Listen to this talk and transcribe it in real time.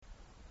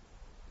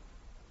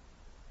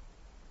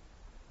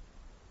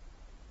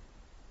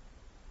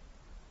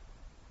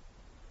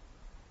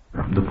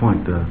the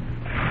point,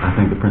 I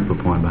think the principal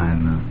point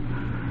behind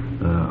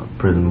the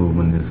prison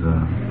movement is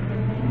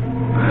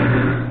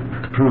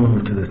to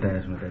prove to the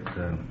establishment that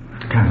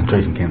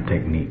concentration camp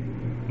technique,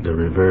 the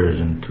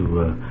reversion to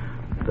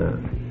the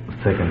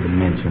second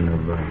dimension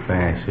of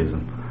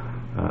fascism,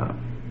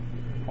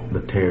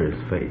 the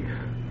terrorist phase,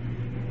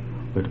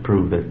 but to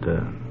prove that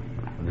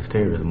this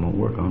terrorism won't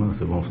work on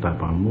us, it won't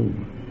stop our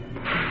movement,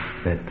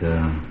 that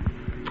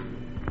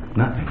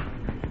nothing,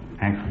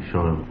 actually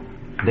short of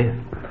death,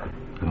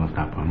 is going to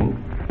stop our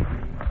movement.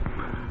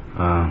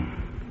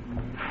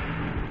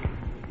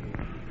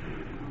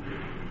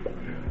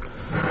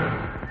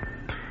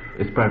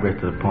 It's progress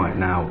to the point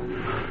now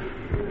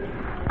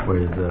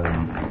where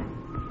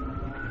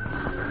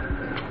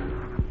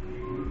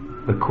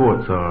the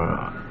courts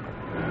are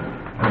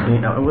they're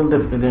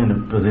in a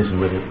position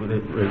where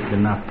they're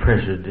not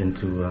pressured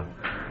into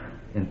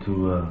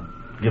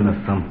giving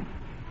us some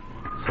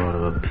sort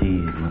of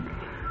appeasement,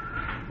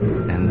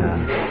 and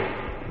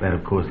that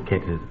of course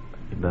catches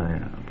the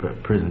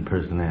prison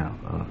personnel,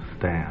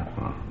 staff,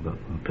 the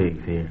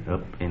pigs here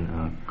up in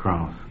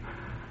Cross.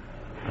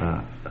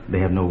 They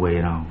have no way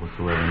at all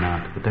whatsoever now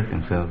to protect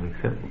themselves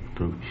except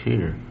through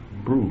sheer,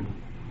 brutal,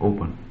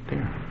 open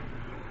terror.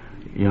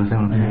 You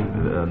understand what I'm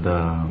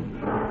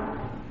saying?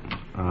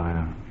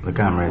 The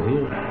comrades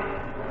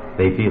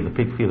here, the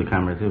pigs feel the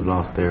comrades here have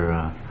lost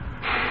their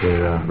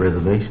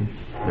reservation,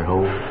 their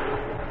hold.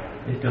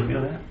 They still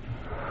feel that?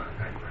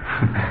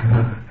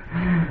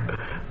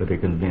 But they're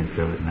convinced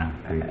of it now.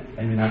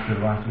 Maybe not till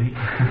last week.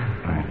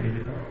 Right.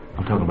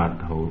 I'm talking about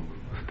the whole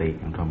state.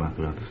 I'm talking about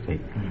throughout the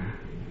state.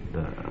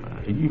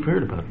 You've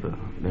heard about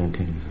their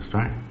intentions to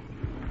strike.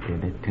 They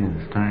intended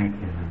to strike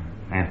and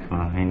ask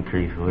for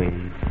increased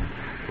wage.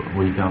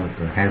 What do you call it?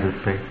 The hazard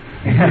pay?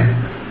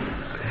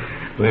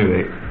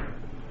 Wait.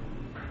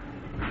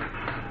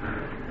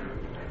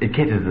 It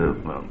catches the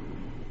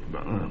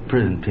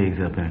prison pigs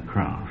up in a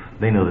cross.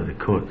 They know that the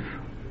courts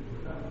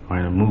are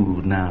in a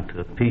mood now to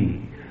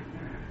appease.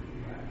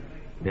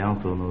 They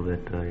also know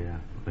that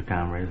the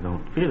comrades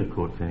don't fear the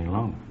courts any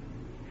longer.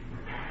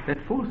 That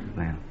forces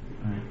them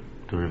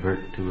to revert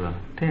to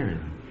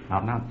terrorism.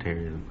 Not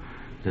terrorism.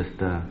 Just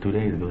 2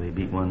 days ago, they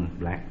beat one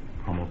black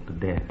almost to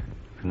death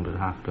in the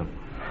hospital.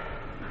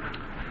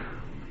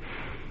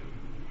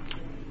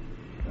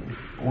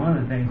 One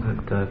of the things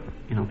that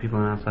people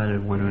on the outside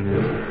are wondering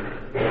is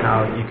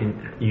how you can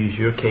use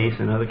your case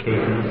and other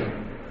cases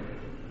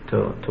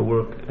to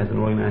work as an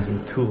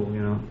organizing tool.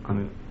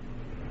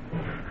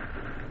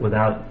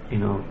 Without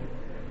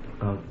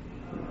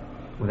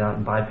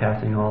without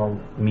bypassing all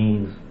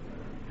means,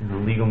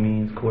 legal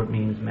means, court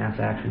means, mass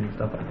action, and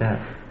stuff like that.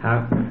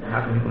 How can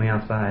people on the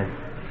outside?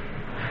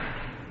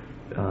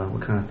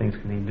 What kind of things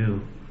can they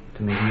do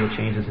to make real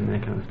changes in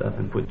that kind of stuff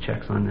and put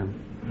checks on them?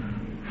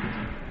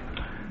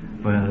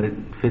 Well, it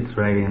fits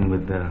right in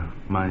with the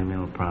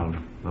monumental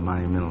problem, the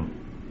monumental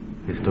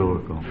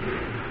historical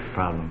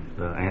problem,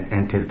 the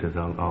antithesis,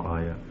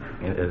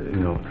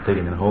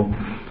 taken in whole.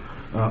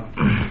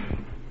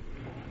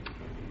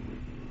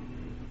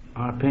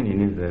 Our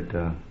opinion is that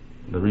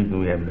the reason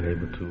we haven't been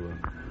able to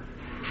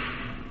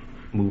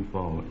move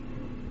forward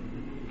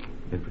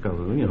is because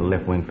the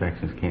left-wing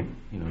factions can't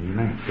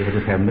unite. They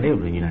just haven't been able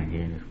to unite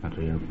here in this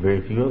country.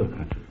 Very few other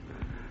countries.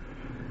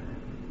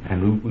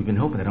 And we've been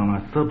hoping that on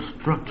our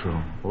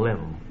substructural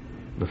level,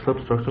 the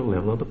substructural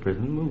level of the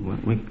prison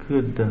movement, we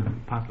could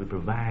possibly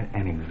provide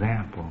an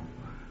example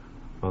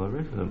for the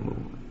rest of the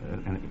movement.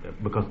 And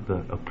because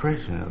the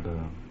oppression of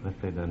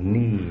the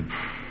need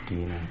to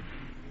unite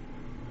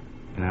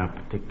in our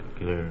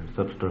particular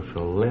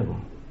substructural level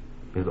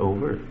is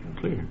overt,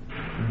 clear.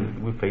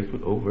 We're faced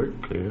with overt,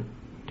 clear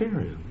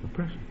terrorism,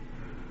 oppression.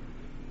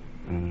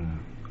 And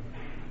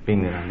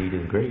being that our need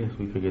is greatest,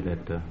 we figure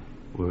that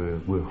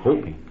we're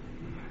hoping.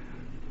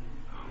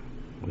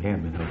 We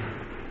have been hoping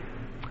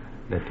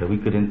that we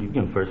could,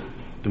 first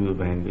through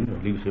the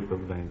leadership of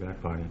the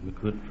Vanguard Party, we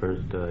could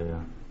first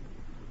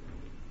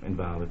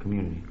involve the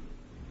community,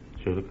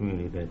 show the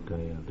community that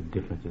the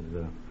differences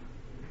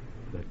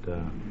that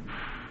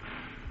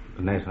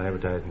the National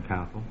Advertising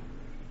Council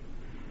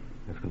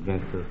has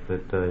convinced us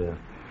that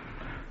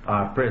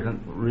our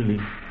present really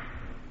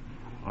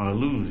are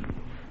illusion.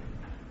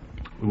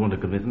 We want to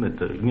convince them that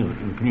the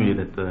community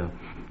that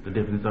the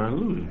differences are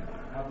illusion.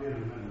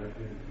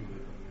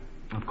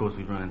 Of course,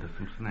 we run into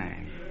some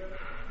snags.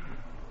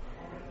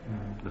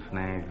 The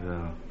snags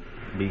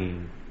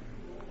being,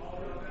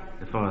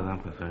 as far as I'm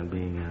concerned,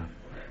 being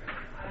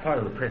part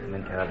of the press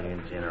mentality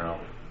in general.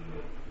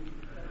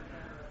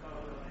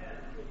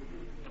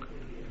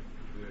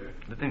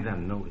 The things I've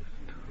noticed,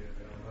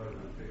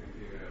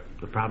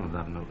 the problems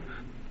I've noticed,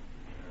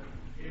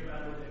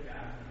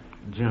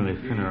 generally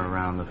center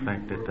around the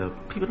fact that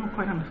people don't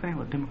quite understand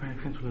what democratic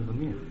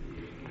centralism is.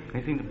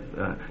 They seem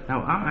to,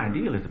 now our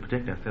ideal is to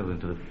protect ourselves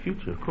into the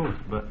future, of course,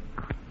 but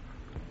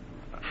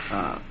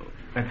at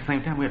the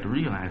same time we have to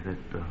realize that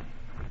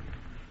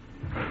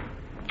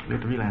we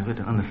have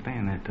to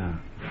understand that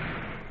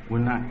we're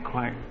not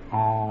quite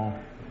all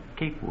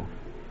capable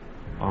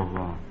of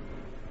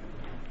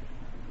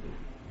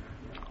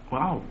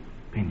well, all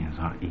opinions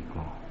are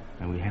equal,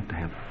 and we have to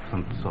have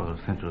some sort of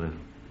centralism.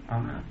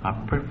 Our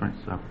preference,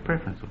 of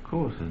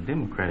course, is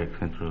democratic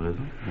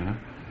centralism. You know,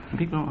 and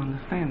people don't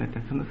understand that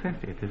that's a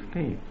necessity at this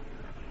stage.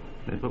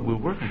 What we're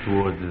working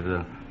towards is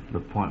the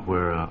point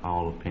where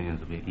all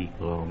opinions will be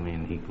equal, all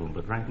men equal.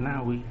 But right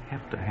now, we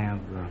have to have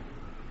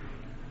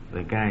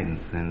the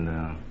guidance and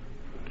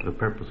the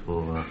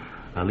purposeful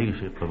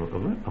leadership of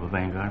a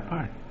vanguard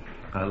party.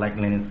 Like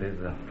Lenin says,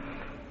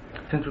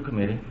 Central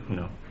Committee, you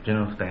know,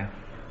 General Staff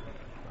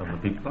of the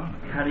People's Army.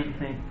 How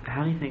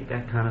do you think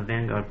that kind of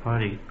vanguard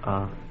party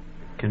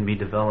can be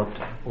developed,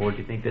 or do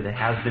you think that it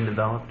has been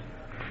developed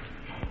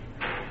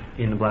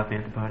in the Black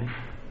Panther Party?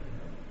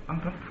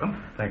 I'm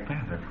Black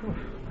Panther, of course.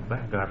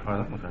 Vanguard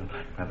Party, I'm Black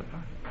Panther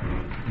Party.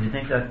 Do you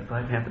think that the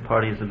Black Panther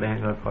Party is a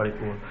vanguard party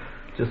for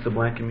just the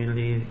black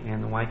community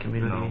and the white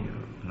community?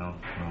 No.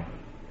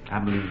 I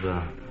believe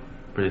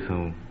pretty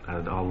soon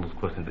all those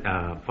questions,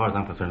 as far as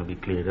I'm concerned, will be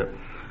cleared up.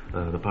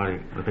 The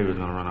paper is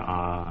going to run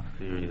a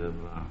series of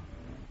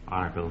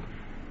articles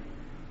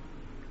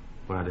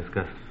where I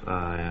discuss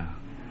the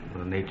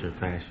nature of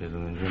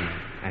fascism in general,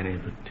 and in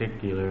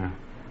particular,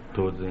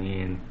 towards the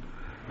end,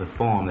 the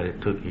form that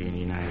it took here in the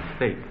United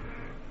States.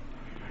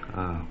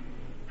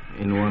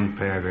 In one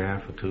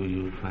paragraph or two,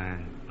 you would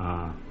find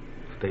a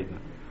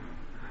statement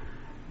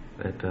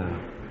that,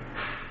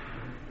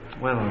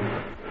 one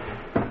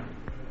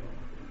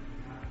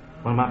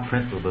of my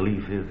principal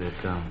beliefs is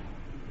that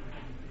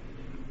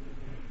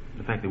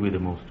the fact that we're the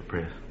most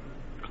oppressed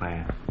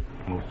class,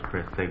 most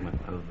oppressed segment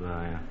of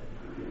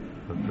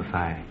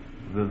society,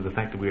 the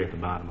fact that we're at the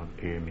bottom of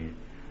the pyramid,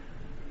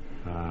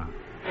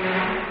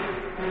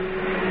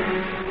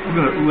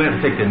 we have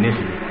to take the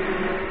initiative.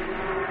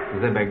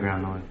 Is that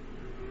background noise?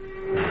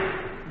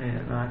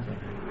 Yeah, no, that's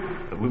okay.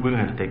 We're going to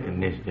have to take the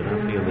initiative.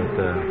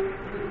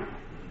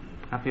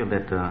 I feel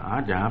that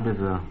our job is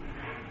to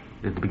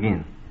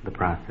begin the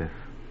process.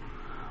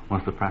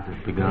 Once the process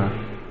is begun,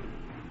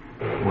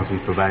 once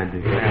we've provided the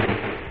example,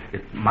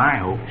 it's my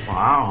hope, or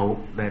our hope,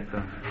 that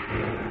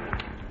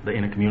the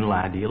intercommunal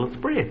ideal will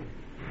spread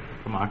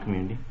from our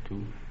community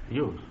to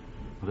yours,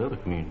 or the other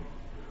community.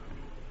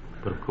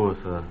 But of course,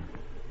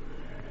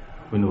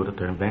 we know what the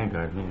term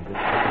vanguard means.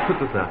 It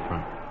puts us out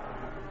front.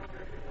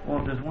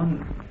 Well, there's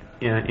one,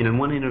 in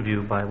one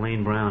interview by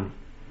Lane Brown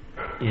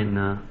in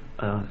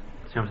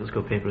San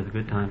Francisco paper, The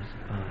Good Times,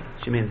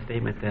 she made a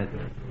statement that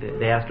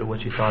they asked her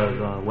what she thought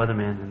of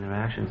weathermen and their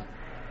actions.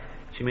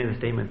 She made a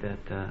statement that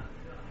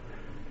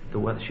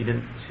she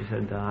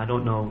said, I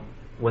don't know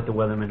what the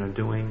weathermen are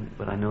doing,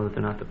 but I know that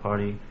they're not the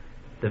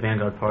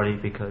vanguard party,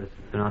 because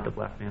they're not the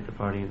Black Panther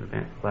Party, and the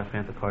Black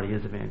Panther Party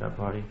is the vanguard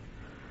party,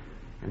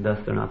 and thus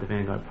they're not the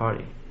vanguard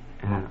party.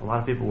 And a lot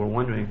of people were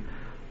wondering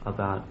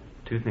about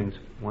two things: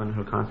 one,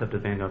 her concept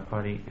of vanguard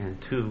party, and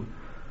two,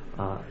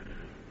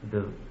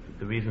 the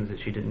reasons that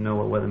she didn't know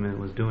what weathermen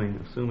was doing,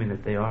 assuming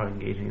that they are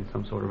engaging in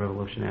some sort of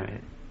revolutionary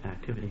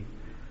activity.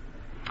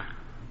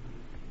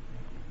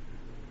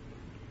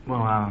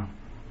 Well, I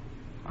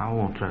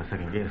won't try to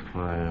second guess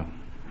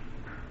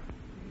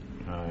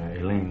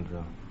Elaine's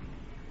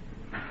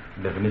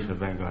definition of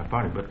vanguard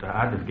party, but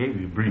I just gave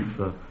you a brief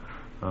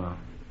I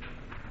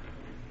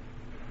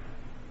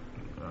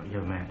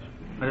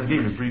just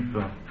gave you a brief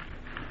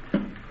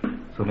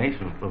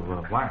summation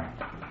of why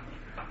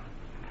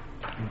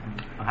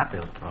I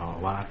feel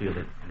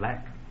that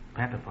Black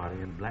Panther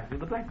Party and the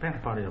Black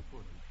Panther Party, of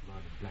course, is the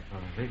largest black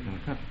organization in the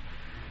country,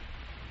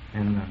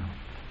 and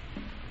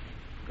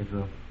it's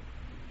of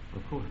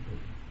course, the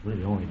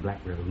really only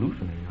black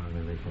revolutionary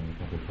organization in the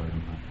country, as far as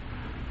I'm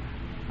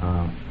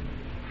concerned.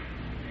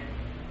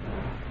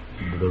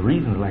 The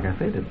reasons, like I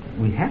said, that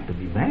we have to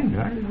be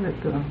vanguard is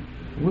that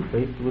we're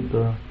faced with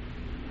a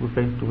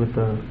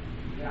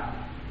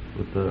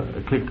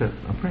clear-cut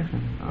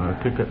oppression, or a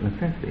clear-cut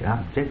necessity,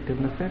 objective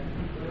necessity.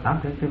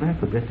 Objective and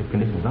subjective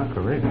conditions are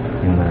correct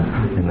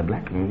in the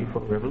black community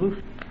for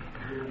revolution.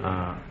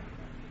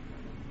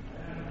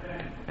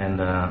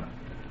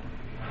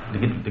 To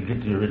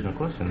get to your original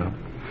question, though,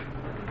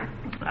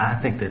 I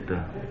think that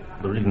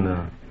the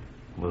real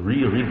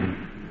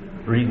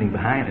reasoning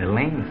behind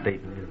Elaine's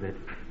statement is that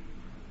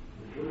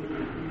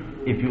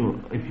if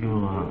you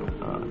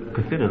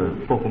consider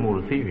the focal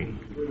motor theory,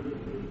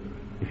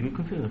 if you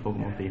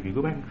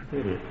go back and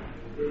consider it,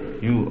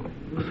 you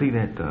see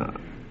that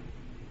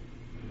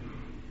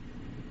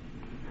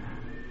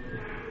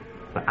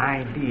the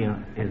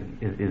idea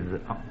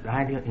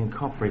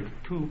incorporates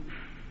two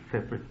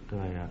separate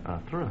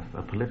thrusts,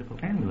 a political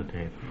and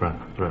military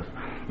thrust.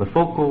 The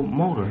focal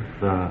motor,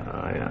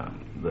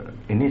 the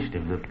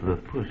initiative, the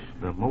push,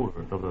 the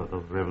motor of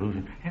the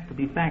revolution has to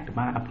be backed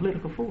by a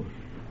political force.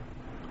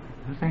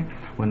 You understand?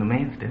 When the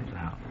man steps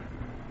out,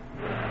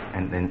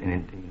 and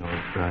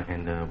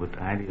with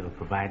the idea of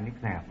providing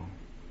example,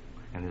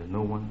 and there's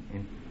no one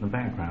in the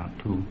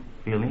background to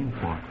fill in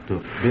for,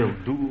 to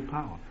build dual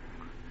power.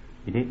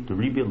 He needs to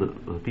rebuild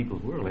the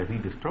people's world as he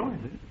destroys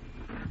it.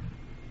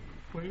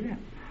 Where you at?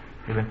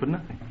 You're left with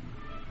nothing.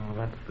 Well,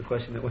 that's the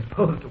question that was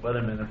posed to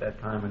Weathermen at that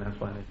time, and that's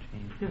why they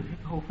changed. Yes,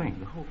 the whole thing.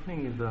 The whole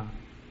thing is the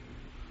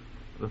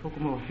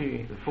focal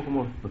theory. The focal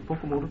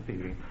motor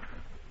theory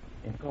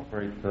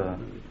incorporates the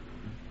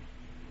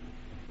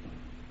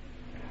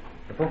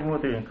focal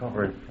motor theory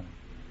incorporates.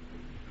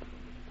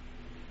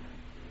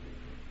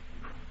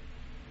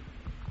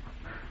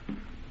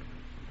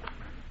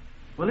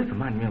 Well, it's a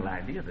monumental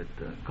idea that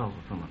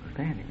causes some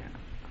understanding.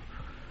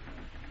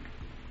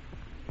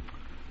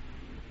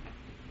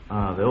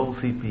 The old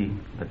CP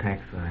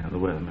attacks the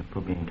Weathermen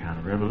for being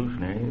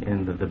counter-revolutionary,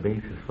 and the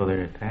basis for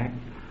their attack,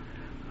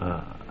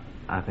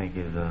 I think,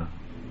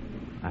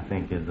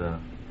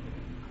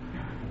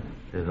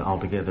 is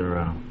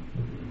altogether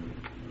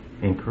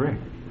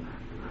incorrect.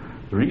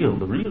 The real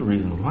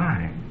reason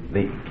why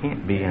they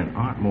can't be and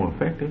aren't more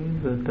effective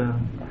is that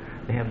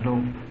they have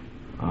no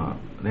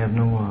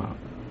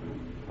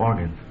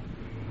organs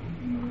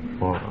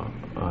for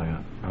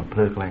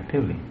political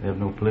activity. They have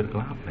no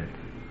political outlets.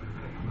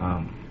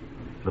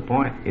 The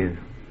point is,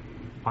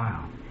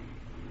 while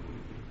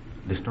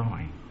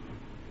destroying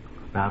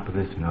the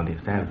opposition or the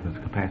establishment's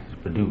capacity to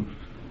produce,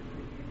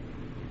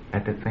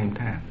 at that same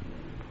time,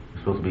 we're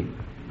supposed to be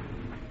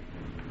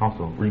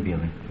also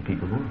rebuilding the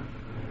people's world.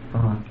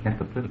 That's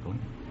the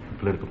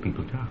political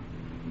people's job.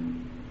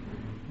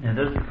 Yeah, in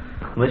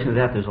relation to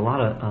that, there's a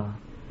lot of,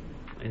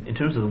 in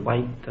terms of the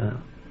white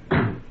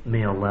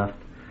male left,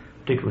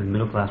 particularly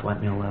middle-class white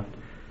male left,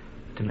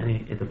 to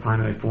many, the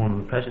primary form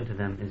of oppression to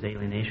them is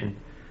alienation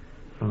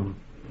from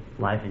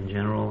life in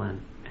general, and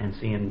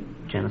seeing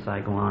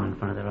genocide go on in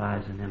front of their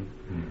eyes, and them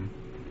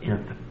in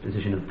a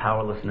position of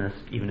powerlessness,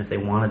 even if they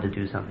wanted to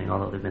do something,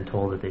 although they've been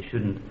told that they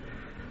shouldn't.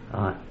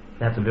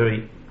 That's a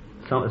very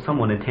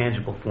somewhat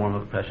intangible form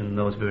of oppression,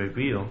 though it's very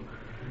real,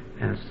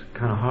 and it's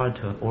kind of hard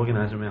to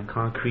organize around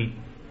concrete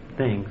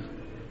things,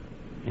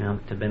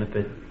 to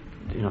benefit,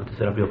 to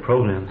set up real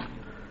programs.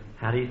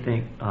 How do you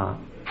think a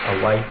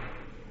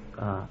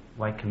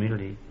white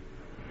community,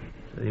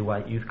 the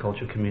white youth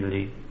culture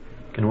community,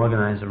 can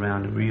organize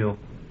around real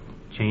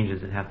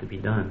changes that have to be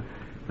done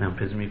around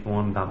prison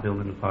reform, about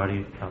building the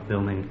party, about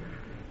building,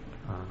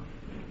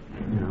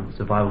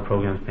 survival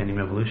programs pending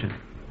revolution?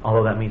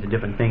 Although that means a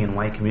different thing in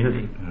white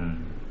community.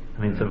 I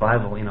mean,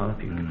 survival.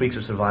 If freaks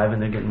are surviving,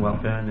 they're getting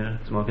welfare and they're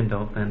smoking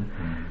dope and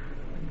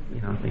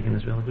thinking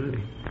this real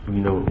beauty. You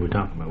know what we're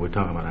talking about? We're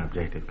talking about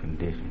objective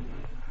conditions.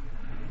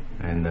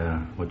 And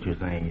what you're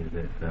saying is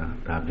that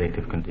the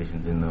objective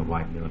conditions in the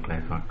white middle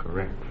class aren't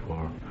correct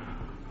for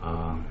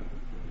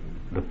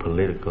the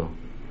political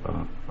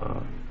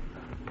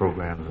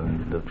programs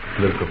and the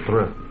political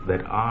thrusts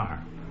that are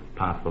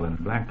possible in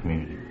the black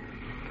community.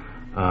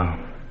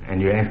 And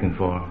you're asking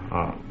for,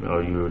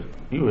 or you're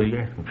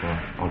asking for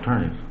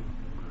alternatives.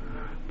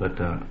 But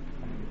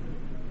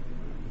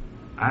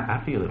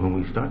I feel that when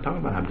we start talking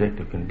about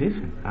objective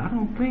conditions, I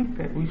don't think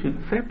that we should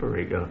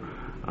separate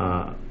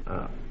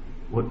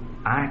what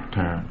I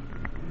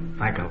term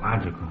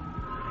psychological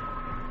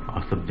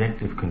or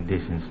subjective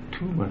conditions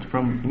too much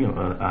from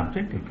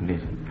objective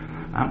conditions.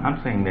 I'm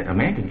saying that a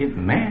man could get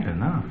mad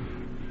enough.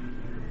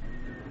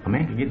 A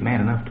man could get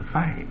mad enough to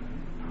fight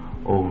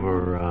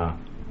over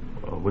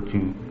what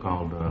you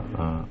called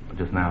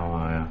just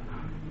now.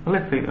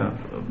 Let's say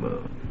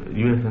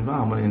U.S.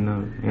 involvement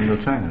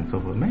in China and so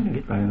forth. A man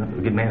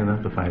can get mad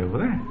enough to fight over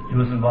that.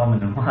 U.S.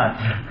 involvement in what?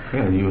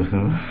 Yeah, U.S.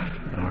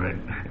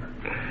 involvement.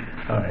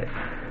 All right.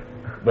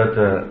 But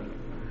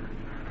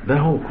that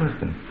whole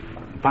question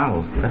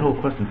follows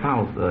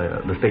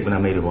the statement I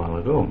made a while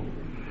ago.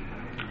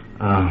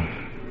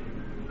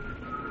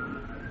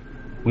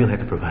 We'll have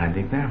to provide the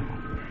example,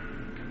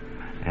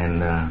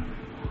 and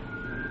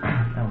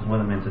that was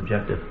Weatherman's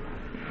objective.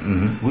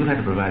 We'll have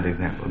to provide the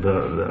example.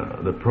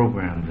 The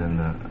programs and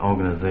the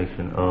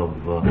organization of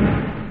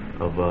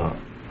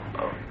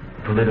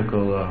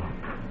political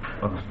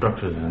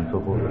structures and so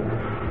forth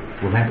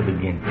will have to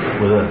begin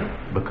with us,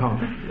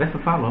 because that's a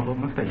follow-up of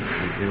my statement.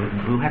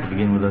 We'll have to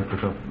begin with us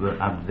because the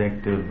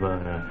objective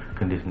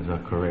conditions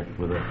are correct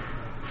with us,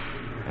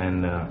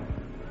 and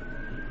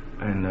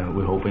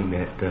we're hoping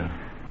that the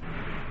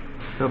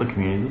other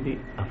community will be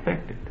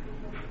affected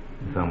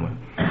in some way.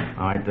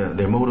 All right,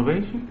 their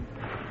motivation,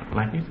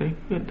 like you say,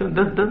 it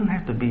doesn't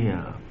have to be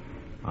a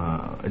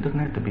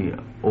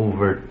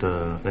overt,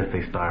 let's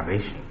say,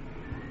 starvation.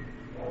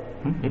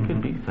 It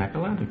could be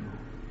psychological.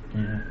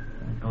 Yeah,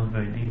 it goes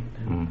very deep.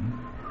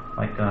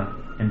 Like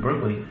in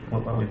Berkeley,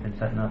 what we've been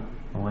setting up,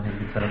 or what has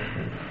been set up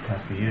for the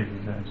past few years,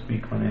 is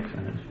free clinics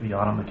and there's free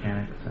auto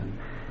mechanics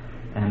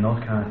and those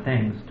kind of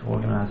things to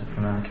organize it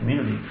around the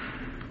community.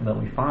 But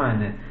we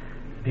find that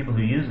people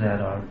who use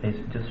that are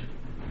basically just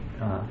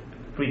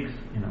freaks,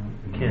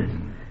 kids,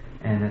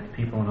 and that the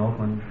people in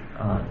Oakland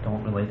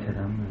don't relate to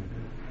them.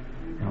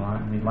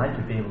 And we'd like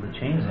to be able to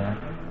change that,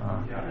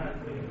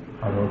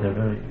 although they're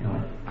very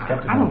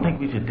skeptical. I don't think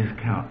we should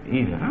discount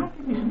either. I don't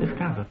think we should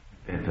discount that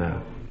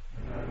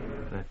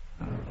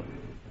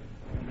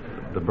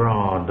the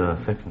broad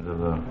sections of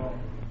the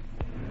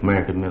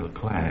American middle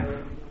class.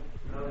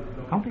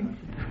 I don't think we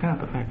should discount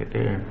the fact that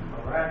they're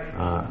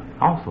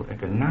also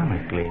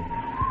economically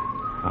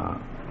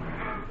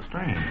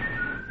strained.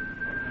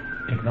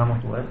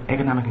 Economic what?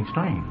 Economically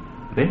strained.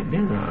 Their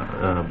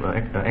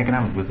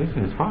economic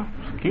position is far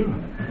from secure.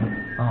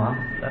 Oh,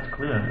 that's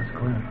clear. That's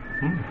clear.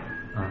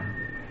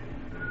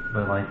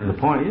 But like the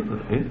point is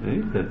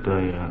that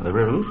the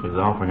revolution is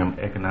offering them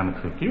economic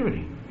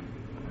security.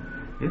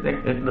 I'm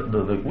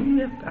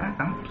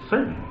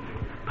certain,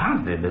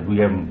 positive that we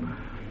haven't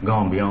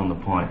gone beyond the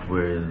point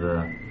where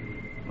the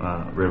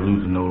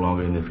revolution no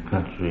longer in this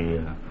country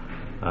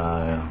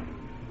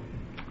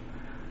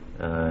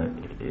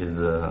is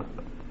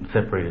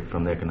separated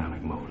from the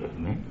economic motive,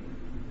 man.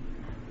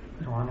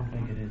 No, I don't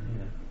think it is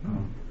either.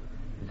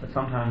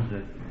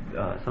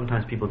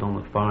 Sometimes people don't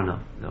look far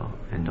enough, though,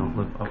 and don't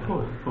look. Of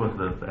course,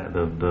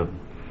 the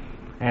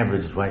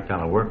average white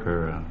collar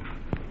worker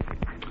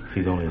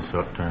sees only a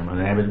short term, or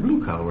the average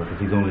blue collar worker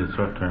sees only a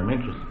short term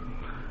interest.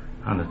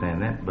 I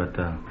understand that, but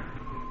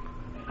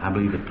I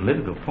believe the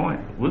political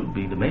point would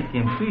be to make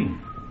him see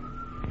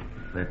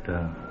that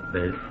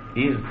there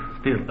is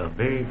still a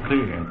very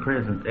clear and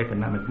present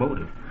economic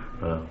motive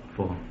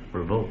for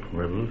revolt,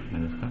 revolution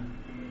in this country.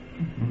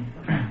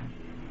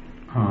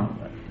 I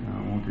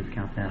won't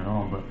discount that at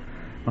all, but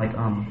like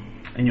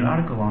in your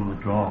article on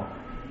withdrawal,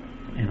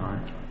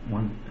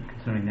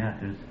 concerning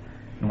that, in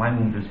the white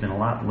movement there's been a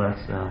lot less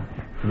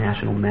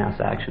national mass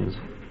actions,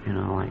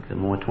 like the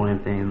moratorium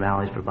thing,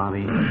 rallies for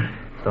Bobby,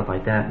 stuff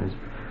like that. There's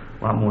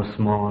a lot more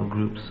smaller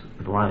groups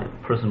with a lot of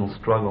personal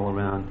struggle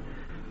around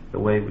the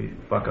way we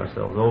fuck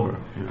ourselves over,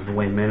 the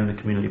way men in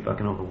the community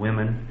fucking over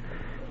women,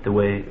 the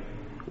way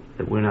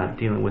that we're not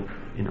dealing with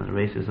the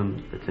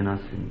racism that's in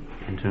us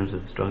in terms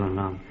of struggling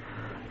around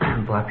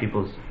black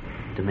people's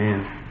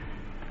demands.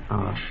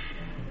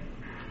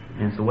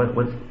 And so what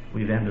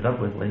we've ended up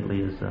with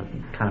lately is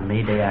kind of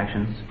May Day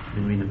actions. I've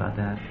been reading about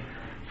that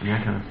and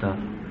that kind of stuff.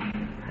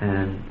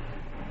 And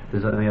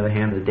there's, on the other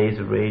hand, the Days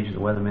of Rage, the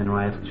Weathermen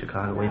riots in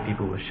Chicago, the way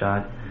people were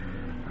shot,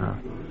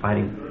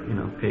 fighting,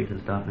 pigs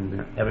and stuff.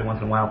 And every once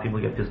in a while, people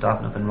get pissed off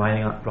enough and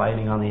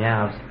rioting on the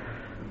Aves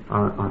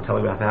on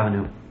Telegraph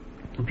Avenue.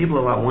 And people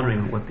are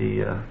wondering what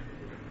the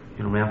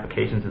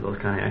ramifications of those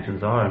kind of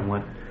actions are and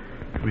what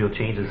real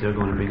changes they're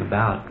going to bring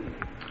about.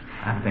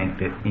 I think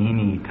that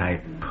any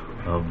type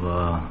of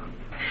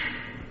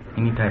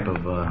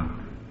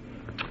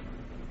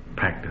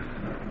practice,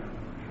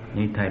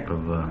 any type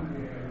of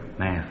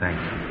mass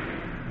action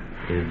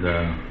is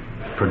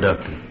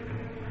productive,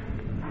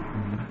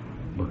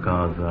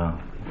 because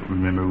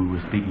remember we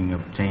were speaking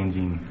of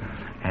changing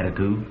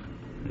attitudes.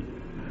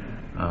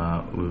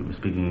 We were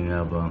speaking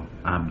of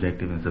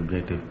objective and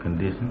subjective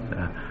conditions.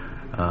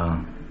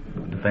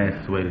 The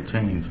fastest way to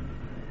change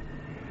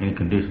any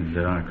conditions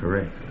that aren't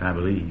correct, I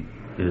believe,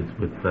 is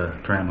with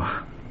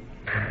trauma.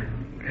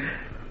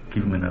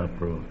 Keep them in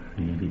uproar.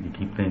 You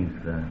keep things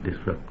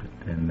disrupted,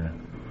 and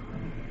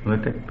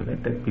let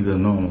that be the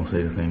normal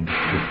state of things,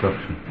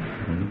 disruption.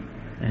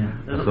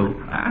 Yeah. So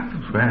I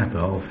subscribe to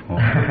all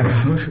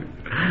forms.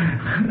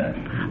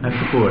 I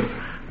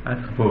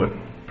support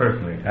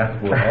personally. I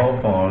support all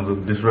forms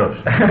of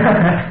disruption.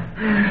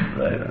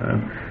 Right.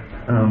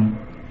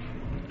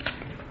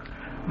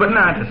 But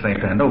not at the same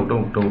time.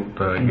 Don't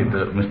get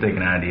the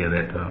mistaken idea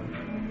that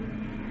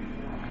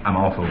I'm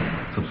also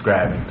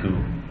subscribing to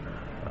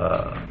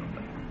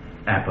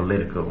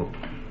apolitical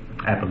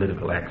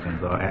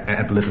actions or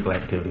apolitical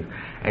activities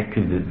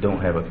that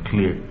don't have a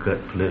clear-cut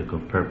political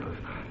purpose,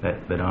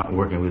 that aren't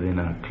working within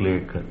a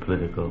clear-cut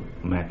political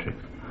matrix.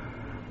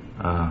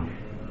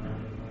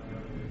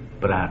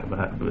 But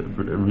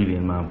really,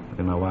 in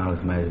my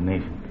wildest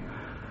imagination,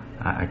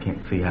 I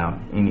can't see how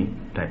any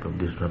type of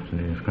disruption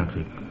in this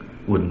country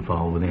wouldn't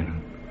fall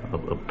within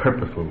a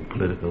purposeful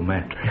political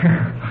matrix.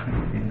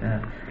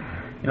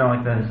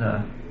 Like there's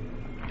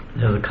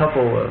a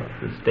couple of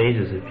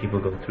stages that people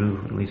go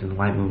through, at least in the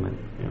white movement.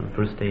 The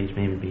first stage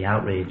maybe be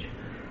outrage,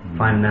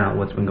 finding out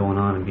what's been going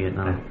on in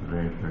Vietnam. That's the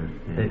very first.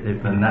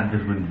 Yeah. And not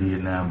just with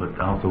Vietnam, but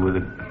also with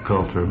the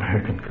culture,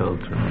 American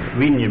culture.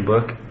 Reading your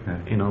book,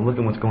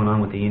 looking what's going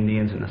on with the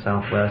Indians in the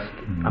Southwest.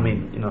 I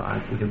mean,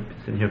 we could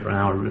sit here for an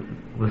hour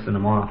listing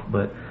them off,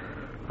 but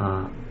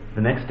the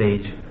next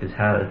stage is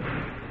how to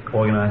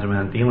organize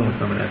around dealing with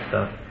some of that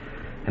stuff,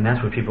 and that's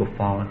where people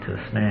fall into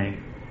a snag.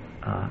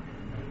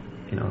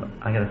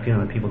 I got a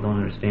feeling that people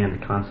don't understand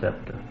the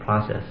concept of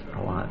process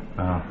a lot.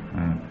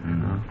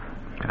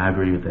 I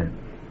agree with that.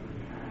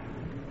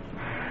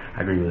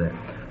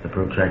 The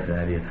protracted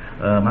idea.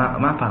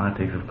 My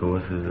politics, of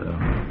course, is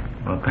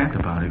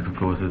Panther politics, of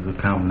course, is a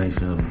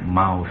combination of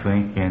Mao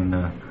think and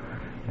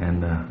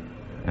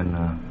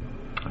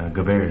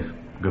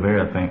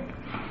Guevara think.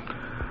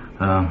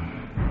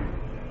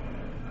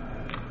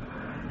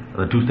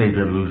 The two-stage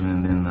revolution,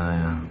 and then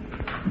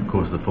of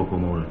course the focal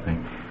motive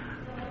thing.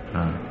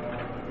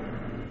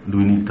 Do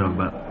we need to talk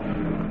about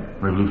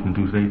revolution in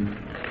two stages?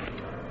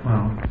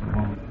 Well, it's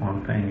a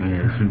long thing.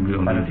 Yeah, we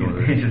don't need to do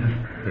stages.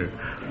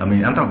 I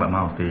mean, I'm talking about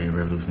Mao's theory of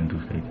revolution in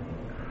two stages,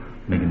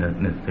 making the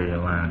necessary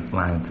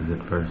alliances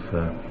at first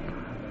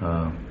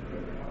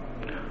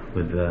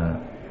with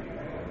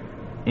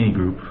any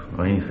group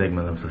or any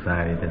segment of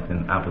society that's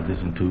in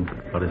opposition to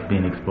or that's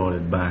being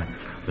exploited by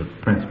the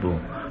principal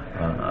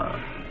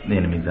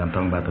enemies. I'm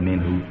talking about the men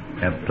who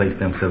have placed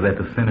themselves at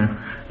the center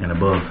and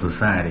above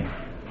society,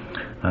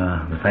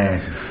 the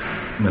fascist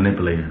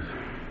manipulators.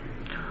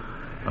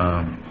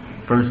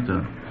 First,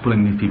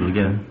 pulling these people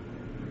together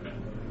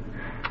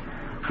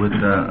with,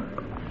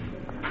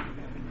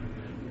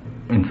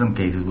 in some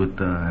cases, with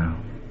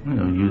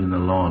using the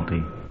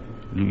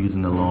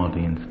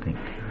loyalty instinct.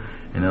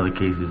 In other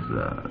cases,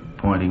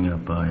 pointing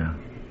out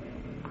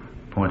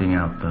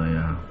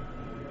the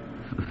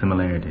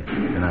similarities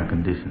in our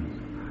conditions,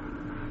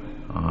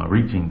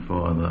 reaching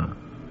for the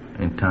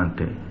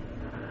entente,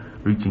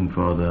 reaching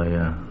for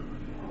the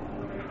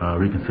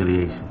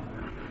reconciliation.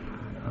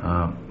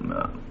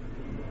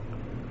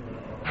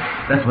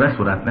 That's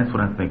what I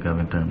think of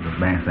in terms of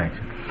mass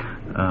action.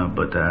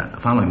 But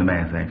following the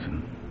mass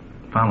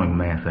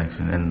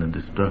action and the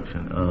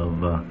destruction of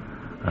the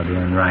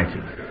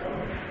unrighteous.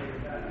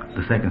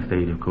 The second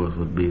stage, of course,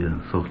 would be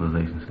the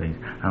socialization stage.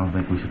 I don't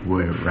think we should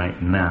worry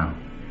right now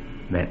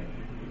that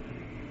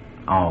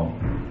all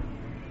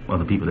of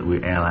the people that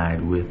we're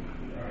allied with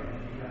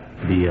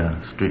be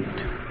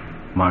strict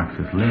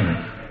Marxist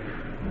Leninists,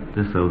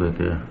 just so that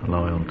they're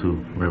loyal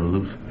to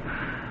revolution.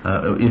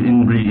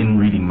 In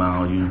reading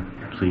Mao, you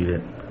see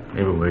that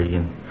everywhere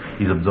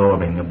he's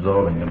absorbing. And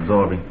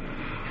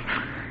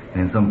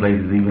in some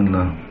places, even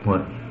the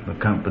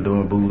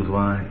comprador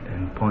bourgeois,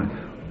 and points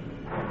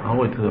all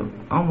the way to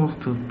almost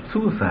to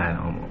suicide.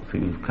 Almost, he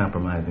was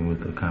compromising with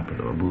the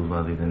comprador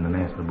bourgeoisie and the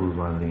national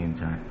bourgeoisie in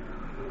China.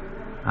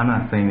 I'm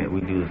not saying that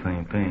we do the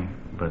same thing,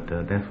 but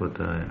that's what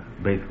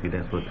basically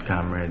that's what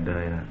Comrade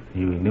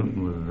Huey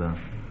Newton was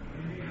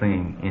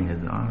saying in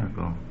his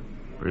article.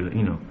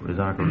 His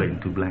article relating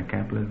to black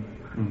capitalism.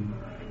 Mm-hmm.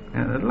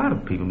 And a lot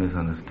of people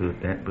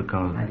misunderstood that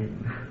because I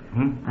didn't.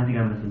 I think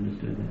I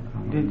misunderstood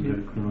that. Did you?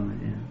 Very clear on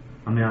it, yeah.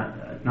 I mean,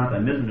 not that I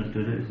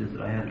misunderstood it. It's just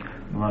that I had a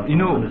lot of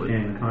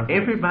understanding the concept.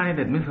 Everybody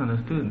that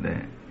misunderstood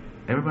that,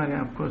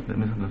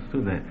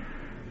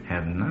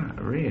 have not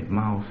read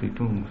Mao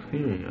Zedong's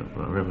theory of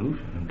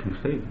revolution in two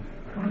stages.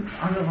 I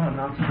know a lot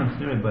about Zedong's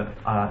theory, but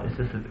it's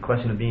just a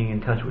question of being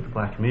in touch with the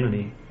black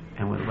community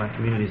and where the black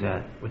community's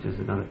at, which is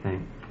another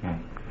thing. Yeah.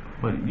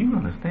 But you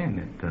understand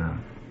that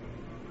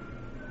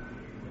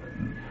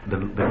the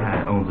guy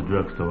that owns the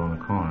drugstore on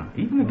the corner,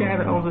 even the guy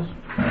that owns the...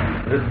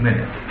 Just a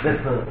minute.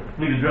 Let's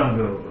leave the drum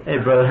go. Hey,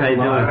 brother, how you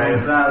doing? All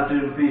right, proud to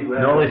the people.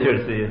 No, always here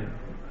to see you.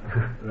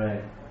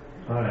 Right.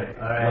 All right.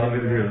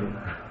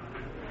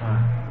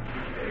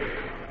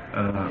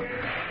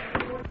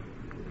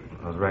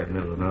 I was right in the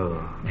middle of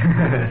another.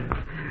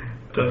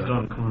 Drugstore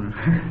on the corner.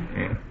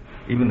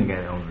 Yeah. Even the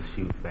guy that owns the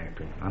shoe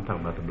factory. I'm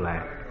talking about the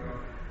black.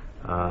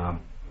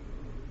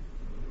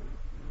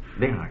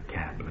 They aren't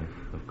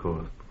capitalists, of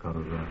course,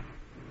 because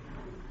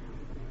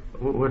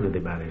where did they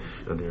buy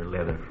their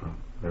leather from?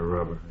 Their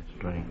rubber, their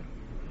string?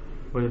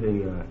 Where did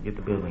they get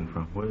the building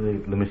from? Where did they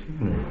the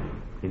machinery?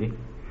 Did he?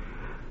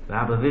 The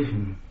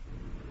opposition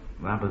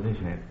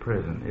at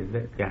present is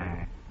that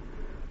guy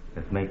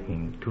that's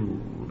making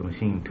the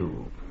machine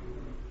tools.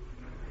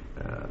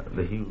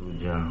 The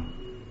huge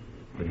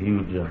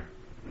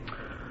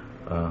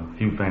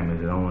few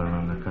families that own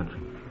around the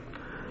country.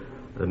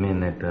 The men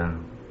that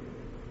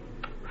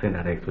send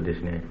out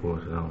expeditionary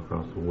forces all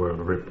across the world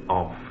to rip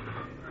off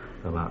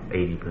about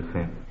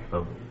 80%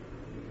 of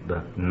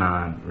the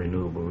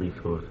non-renewable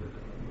resources.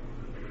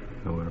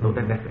 So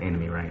that's the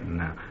enemy right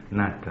now.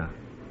 Not the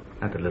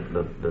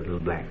little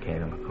black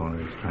cat in the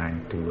corner is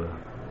trying to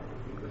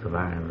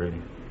survive,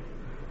 really.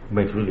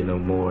 Makes really no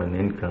more in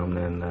income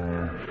than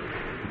the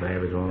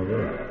average one of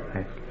us,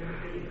 actually.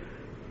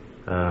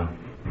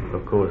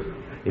 Of course,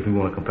 if we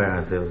want to compare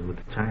ourselves with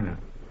China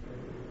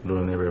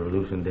during their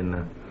revolution, then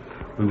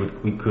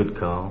we could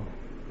call.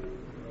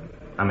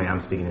 I mean,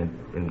 I'm speaking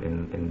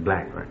in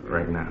black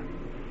right now.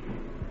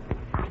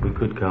 We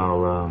could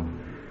call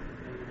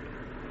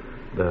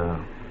the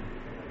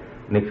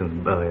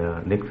Nixon's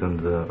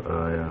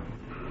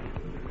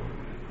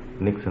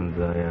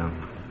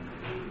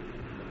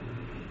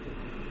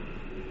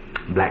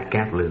black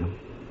capitalism,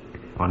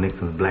 or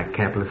Nixon's black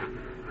capitalists.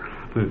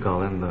 We would call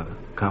them the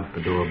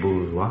comprador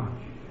bourgeois.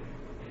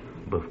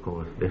 But of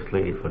course, they're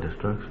slated for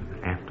destruction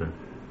after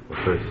the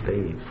first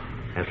stage,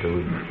 after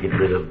we get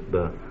rid of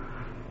the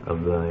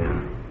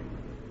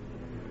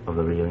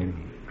real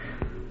enemy.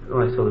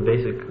 Right. So the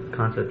basic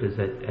concept is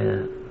that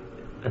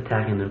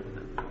attacking the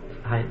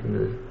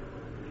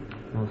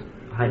most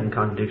heightened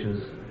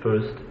contradictions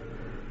first,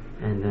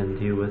 and then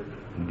deal with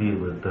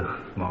the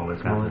smaller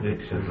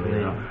contradictions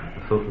later on.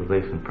 The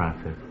socialization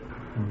process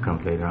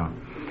comes later on.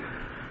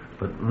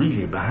 But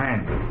really,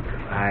 behind the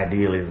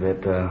ideal is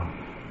that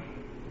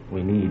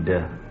we need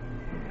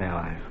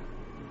allies.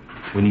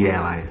 We need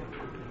allies.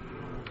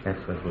 That's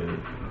what it is.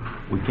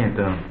 We can't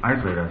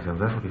isolate ourselves.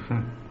 That's what he's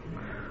saying.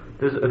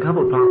 There's a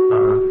couple of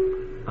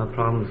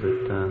problems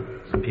that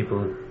some people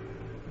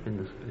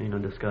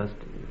have discussed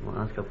in the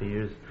last couple of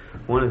years.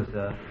 One is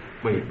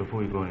wait, before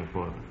we go any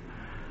further,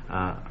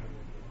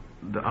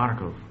 the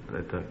articles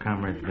that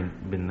Comrade's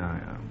been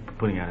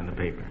putting out in the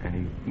paper, and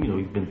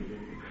he's been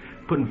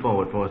putting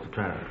forward for us to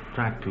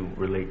try to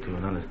relate to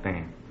and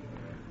understand.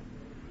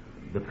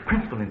 The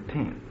principal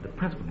intent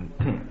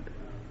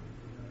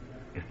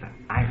is to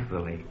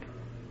isolate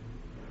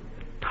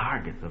the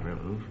targets of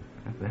revolution.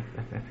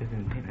 That's his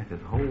intent. That's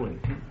his whole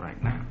intent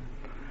right now.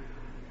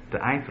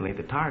 To isolate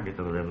the targets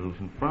of the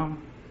revolution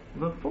from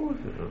the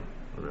forces of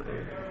the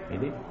revolution. You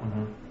did?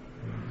 Mm-hmm.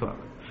 So,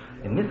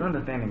 in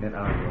misunderstanding that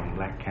article on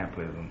black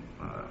capitalism,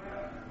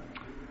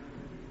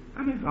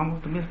 it's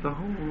almost to miss the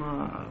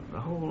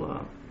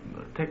whole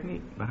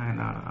technique behind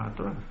our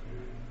thrust.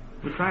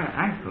 We're trying to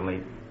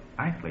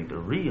isolate the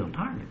real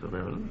targets of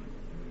revolution,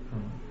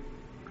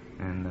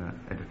 and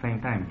at the same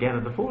time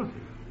gather the forces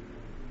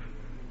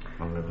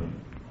of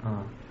revolution.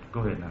 Go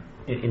ahead now.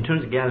 In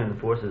terms of gathering the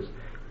forces,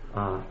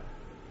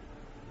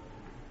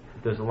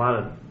 there's a lot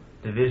of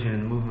division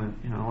and movement.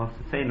 Let's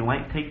say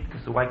take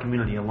just the white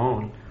community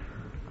alone.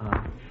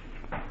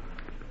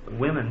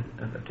 Women,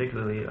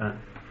 particularly, are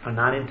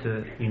not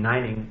into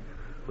uniting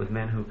with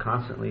men who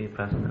constantly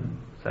oppress them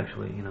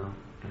sexually,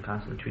 and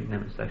constantly treating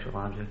them as sexual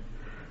objects,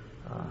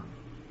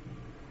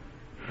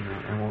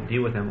 and won't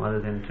deal with them other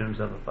than in terms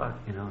of a fuck,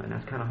 and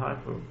that's kind of hard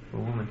for a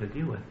woman to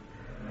deal with,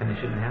 and they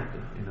shouldn't have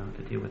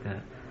to deal with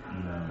that.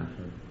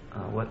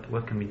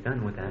 What can be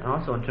done with that? And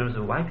also in terms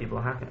of white people,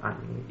 how can black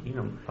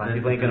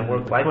people ain't going to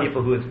work with white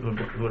people who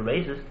are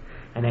racist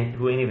and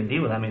who ain't even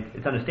deal with it.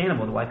 It's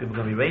understandable that white people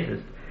are going to be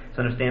racist. It's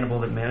understandable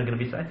that men are going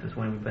to be sexist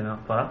when we've been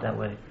brought up that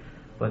way.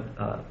 But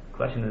the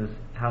question is,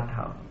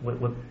 what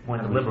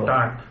point is liberal?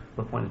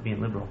 What point is being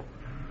liberal?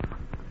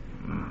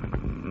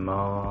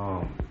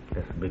 No,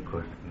 that's a big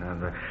question.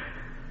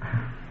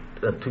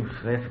 That's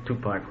a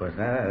two-part question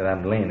that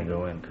I'm laying to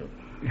go into.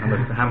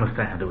 How much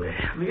time do we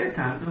have? We got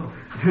time, though.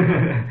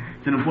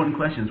 It's an important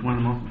question. It's one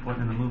of the most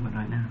important in the movement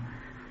right now.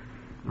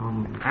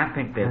 I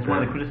think that's one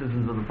of the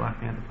criticisms of the Black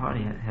Panther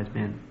Party has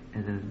been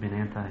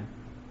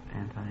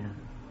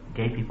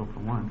anti-gay people for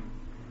one.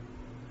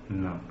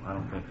 No, I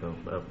don't think so.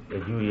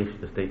 If you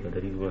issued a statement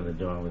that he's willing to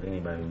join with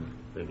anybody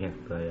who's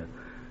against the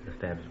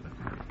establishment.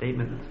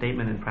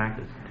 Statement and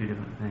practice are two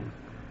different things.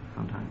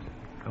 Sometimes.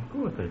 Of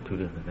course, they're two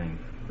different things.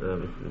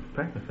 It's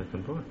practice that's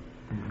important.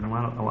 And a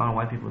lot of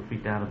white people are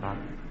freaked out about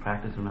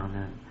practice around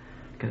that.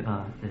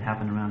 It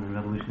happened around the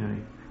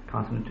Revolutionary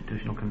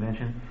Constitutional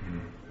Convention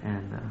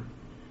and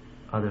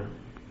other.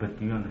 But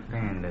do you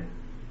understand that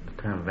the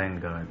term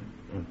vanguard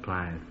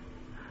implies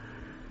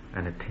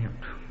an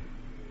attempt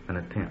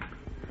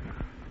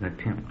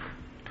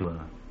to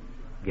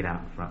get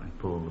out front and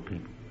pull the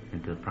people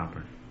into the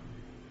proper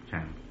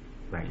channel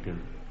of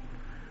activity.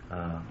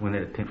 When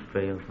that attempt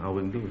fails, all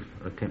we can do is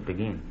attempt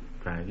again,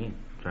 try again.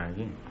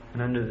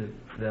 And under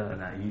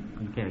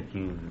you can't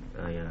accuse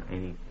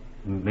any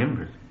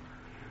members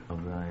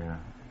of the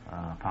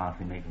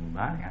policy-making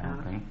body, I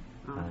don't think,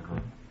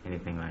 of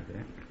anything like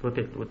that. What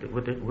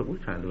we're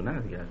trying to do now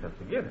is get ourselves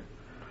together.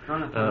 I'm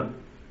not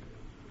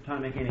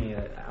trying to make any. I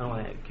don't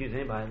want to accuse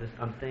anybody.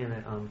 I'm saying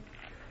that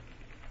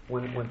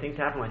when things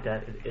happen like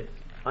that, it's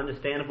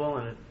understandable,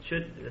 and that's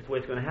the way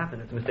it's going to happen.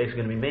 Mistakes are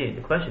going to be made.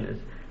 The question is,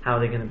 how are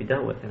they going to be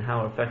dealt with, and how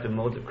are effective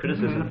modes of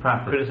criticism,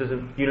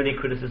 unity,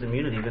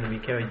 are going to be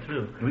carried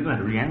through? We're going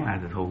to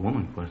reanalyze this whole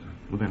woman question.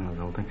 We're going to analyze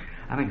the whole thing.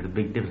 I think there's a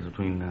big difference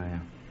between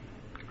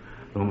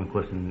the woman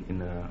question in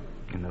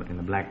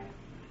the black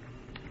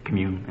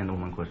community and the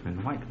woman question in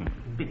the white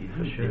community.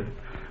 For sure.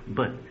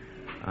 But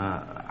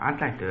I'd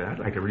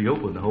like to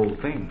reopen the whole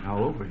thing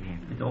all over again.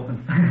 It's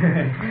open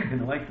in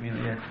the white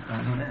community. Yes, I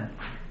don't know that.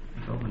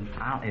 It's open.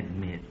 I'll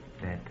admit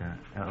that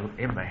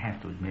everybody has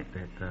to admit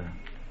that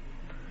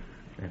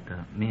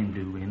men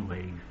do in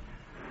ways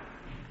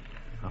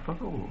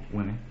fuck over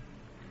women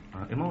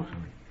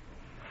emotionally,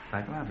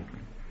 psychologically.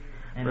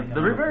 And but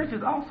the reverse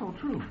is also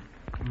true.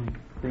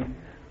 See,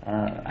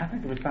 I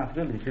think the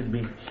responsibility should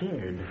be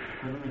shared.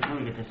 Let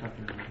me get this up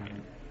here.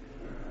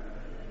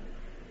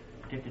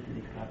 Addicted to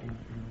these copies.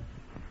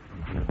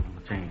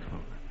 Change.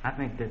 I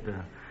think that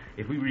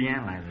if we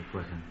reanalyze this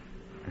question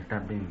and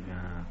stop being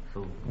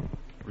so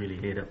really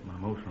head up and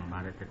emotional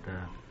about it,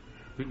 that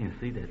we can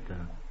see that.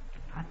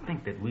 I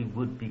think that we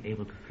would be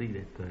able to see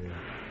that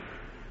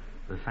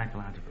the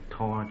psychological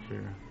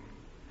torture,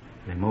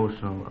 the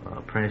emotional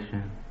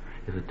oppression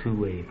is a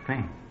two-way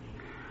thing.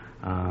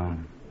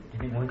 You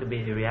think one could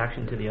be a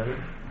reaction to the other?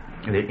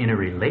 They're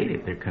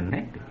interrelated, they're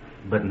connected.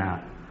 But now,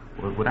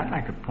 what I'd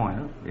like to point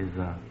out is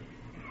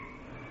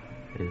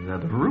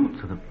the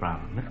roots of the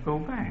problem. Let's go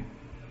back.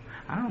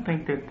 I don't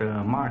think that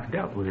Marx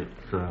dealt with it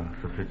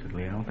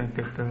sufficiently. I don't think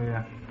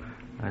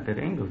that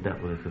Engels dealt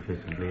with it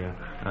sufficiently.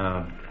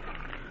 I'm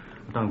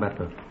talking about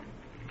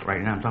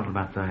right now I'm talking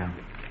about the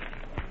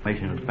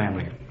nation of the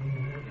family,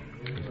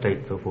 the state,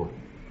 and so forth,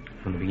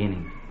 from the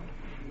beginning.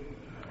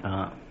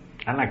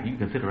 I'd like you to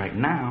consider right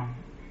now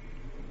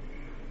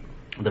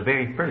the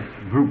very first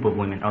group of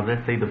women, or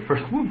let's say the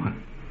first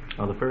woman,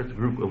 or the first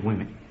group of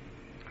women.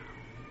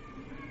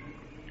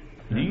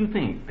 Do you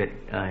think that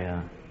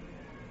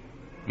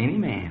any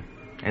man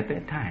at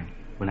that time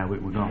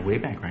we're going way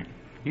back, right?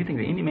 You think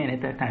that any man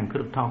at that time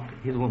could have talked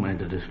his woman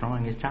into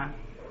destroying his child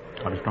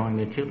or destroying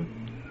their children?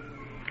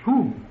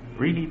 Who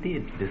really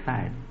did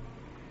decide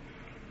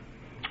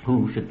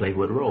who should play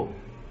what role?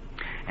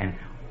 And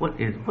what's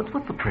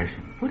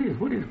oppression? What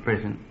is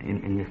oppression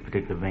in this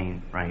particular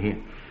vein right here?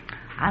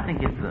 I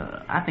think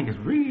it's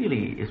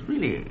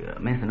really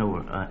messing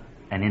over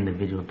an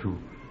individual to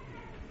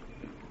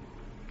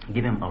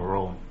give him a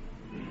role,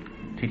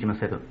 teach him a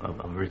set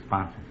of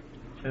responses.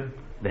 Sure.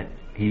 That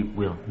he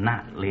will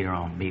not later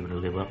on be able to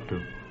live up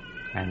to,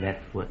 and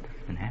that's what's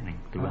been happening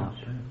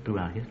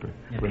throughout history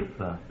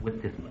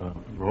with this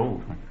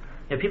role.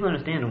 Yeah, people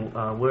understand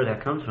where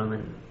that comes from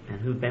and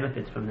who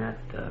benefits from that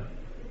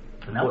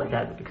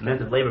that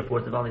extensive labor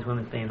force of all these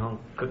women staying home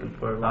cooking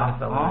for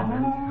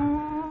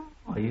Rockefeller.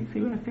 You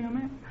see what I'm saying,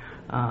 man?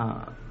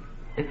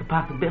 It's a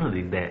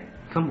possibility that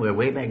somewhere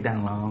way back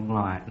down the long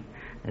line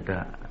that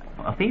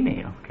a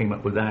female came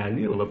up with the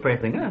idea of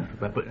oppressing us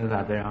by putting us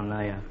out there on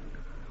the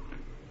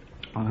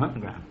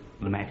hunting ground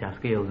to match our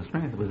skills and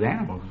strengths with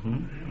animals.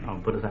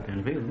 Put us out there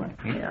in the field, right?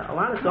 Yeah, a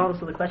lot of it's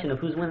also the question of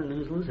who's winning and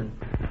who's losing.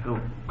 Oh.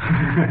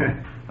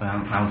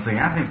 Well, I was saying,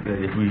 I think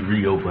that if we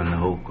reopen the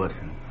whole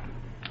question,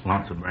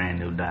 launch a brand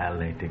new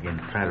dialectic and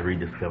try to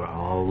rediscover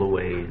all the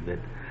ways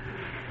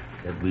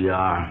that we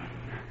are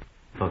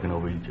fucking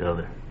over each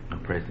other,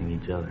 oppressing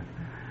each other,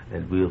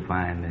 that we'll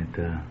find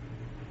that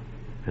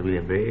we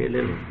have very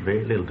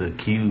little to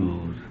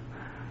accuse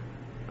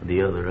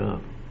the other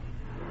of.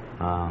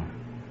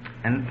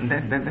 And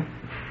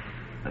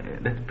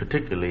that's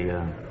particularly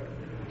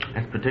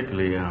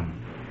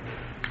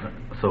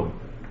so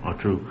or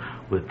true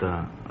with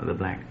the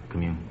black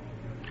community.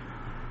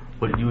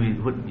 What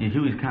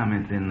Huey's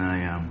comments in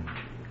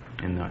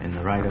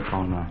the write up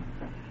on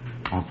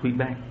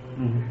Sweetback,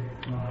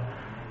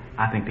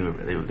 I think they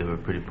were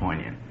pretty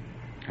poignant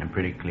and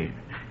pretty clear.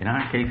 In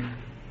our case,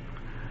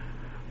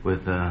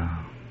 with the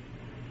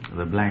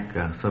black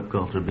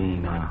subculture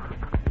being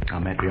a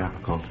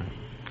matriarchal culture,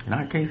 in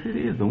our case, it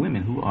is the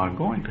women who are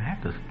going to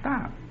have to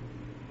stop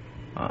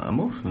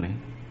emotionally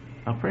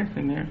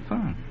oppressing their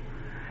sons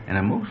and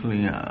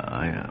emotionally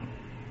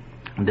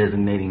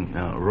designating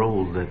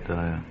roles that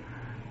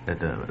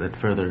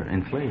further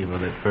enslave or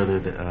that further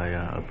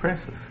oppress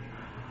us.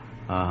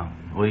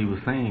 What he was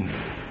saying,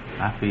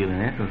 I feel,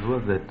 in essence,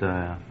 was that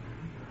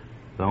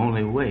the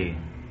only way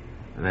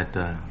that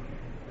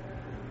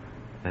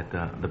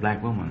the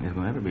black woman is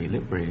going to ever be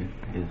liberated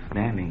is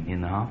standing in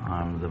the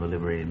arms of a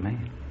liberated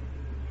man.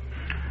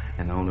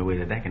 And the only way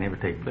that can ever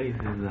take place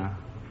is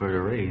for to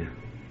raise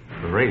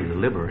a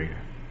liberator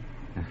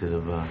instead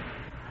of a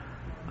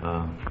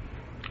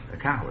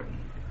coward.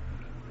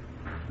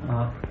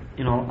 A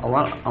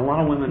lot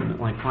of women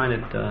find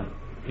it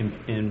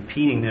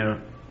impeding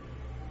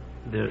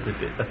the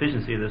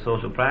efficiency of their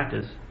social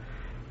practice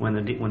when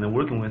they're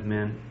working with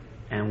men,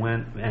 and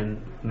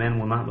men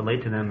will not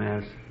relate to them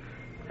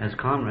as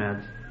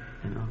comrades.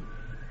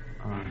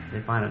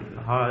 They find it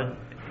hard,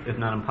 if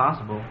not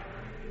impossible,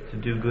 to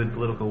do good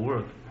political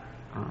work.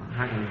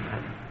 How can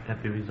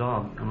that be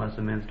resolved unless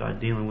the men start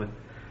dealing with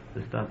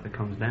the stuff that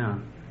comes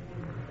down?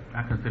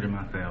 I consider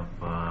myself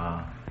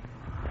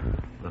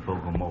the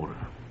focal motor,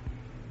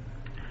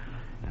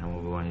 and I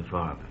won't go any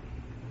farther.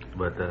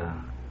 But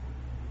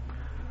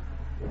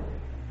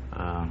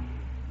I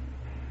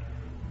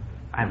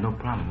have no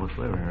problem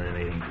whatsoever in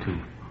relating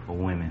to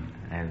women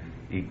as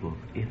equals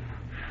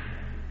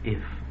if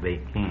they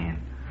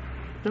can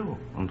show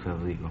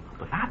themselves equal.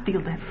 But I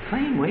feel that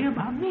same way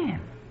about men.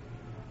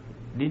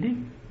 Did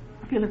you?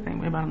 I feel the same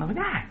way about another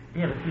guy.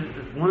 Yeah, but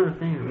one of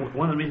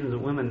the reasons that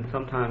women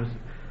sometimes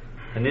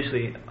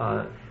initially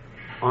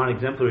aren't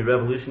exemplary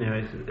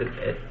revolutionaries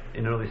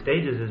in early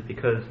stages is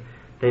because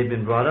they've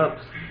been brought up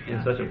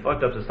in such a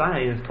fucked up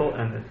society, and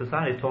the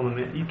society told them,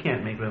 you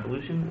can't make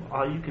revolution.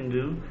 All you can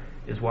do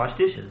is wash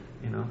dishes,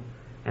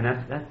 and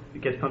that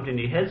gets pumped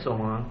into your head so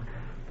long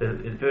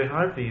that it's very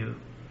hard for you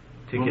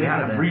to get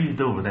out of that. I breezed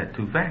over that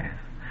too fast.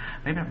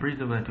 Maybe I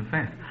breezed over that too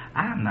fast.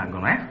 I'm not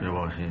going to ask you to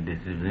wash any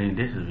dishes. Any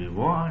dishes we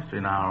wash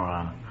in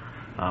our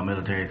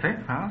military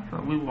safe house,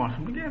 we wash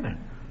them together.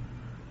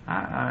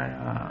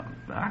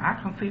 I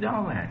concede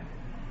all that.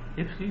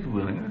 If she's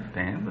willing to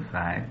stand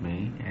beside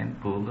me and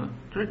pull the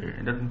trigger,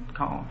 it doesn't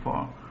call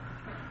for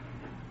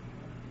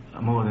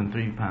more than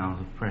 3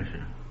 pounds of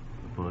pressure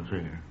to pull the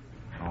trigger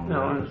on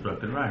a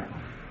constructed rifle.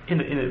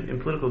 In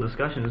political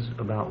discussions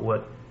about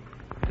what.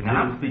 And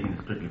I'm speaking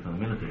strictly from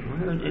the military.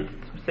 Well,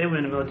 say we're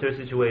in a military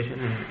situation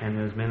and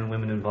there's men and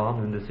women involved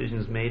and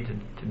decisions made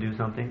to do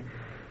something,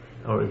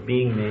 or is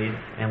being made,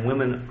 and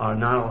women are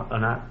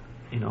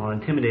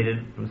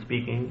intimidated from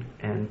speaking,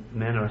 and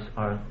men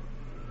are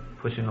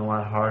pushing a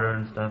lot harder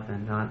and stuff,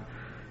 and not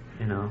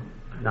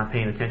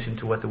paying attention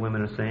to what the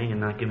women are saying and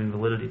not giving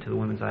validity to the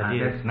women's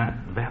ideas. That's not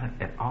valid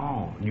at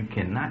all. You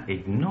cannot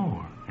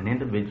ignore an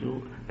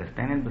individual that's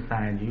standing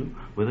beside you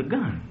with a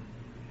gun.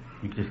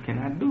 You just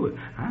cannot do it.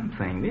 I'm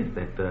saying this,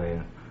 that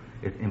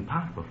it's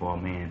impossible for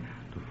a man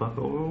to fuck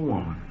over a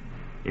woman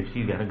if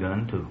she's got a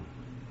gun too.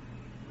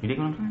 You dig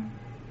what I'm saying?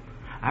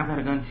 I've got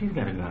a gun, she's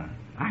got a gun.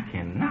 I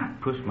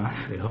cannot push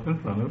myself in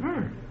front of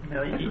her.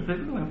 No, That's a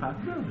physical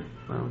impossibility.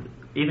 Well,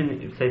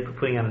 even say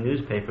putting out a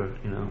newspaper,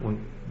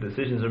 when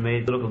decisions are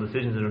made, political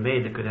decisions that are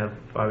made that could have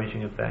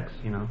far-reaching effects,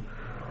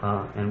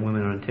 and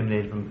women are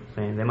intimidated from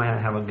saying they might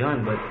not have a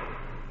gun,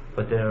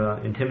 but they're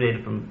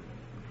intimidated from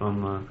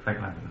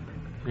psychological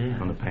intimidation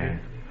from the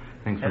past,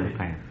 things from the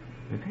past.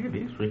 It's heavy.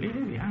 It's really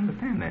heavy. I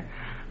understand that,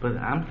 but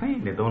I'm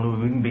saying that the only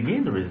way we can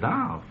begin to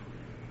resolve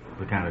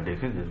the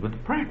contradictions is with the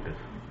practice.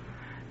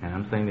 And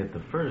I'm saying that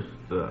the first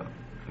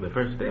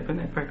step in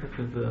that practice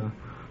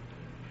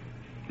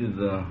is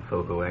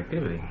so-called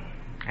activity,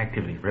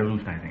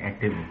 revolutionizing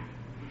activity.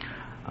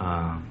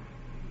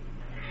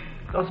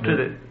 It's also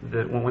true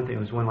that one thing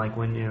was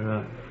when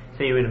you're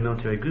say you're in a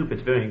military group,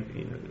 it's very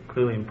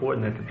clearly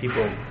important that the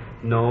people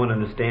know and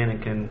understand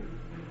and can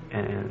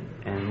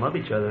and love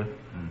each other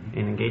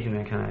and engage in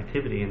that kind of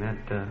activity, and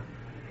that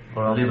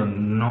or live a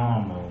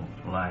normal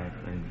life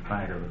in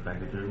spite of the fact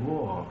that there's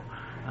war.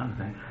 I'm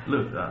saying,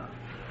 look,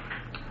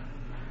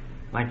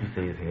 like you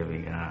say, it's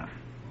heavy.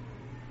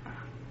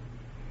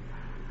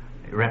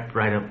 Wrapped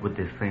right up with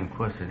this same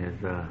question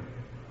is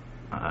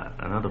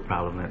another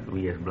problem that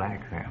we as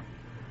blacks have.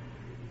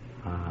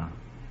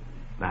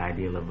 The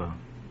ideal of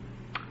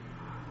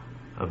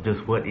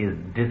just what is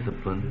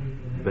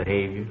disciplined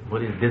behavior,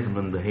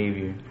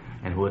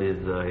 and what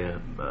is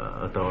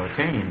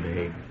authoritarian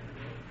behavior.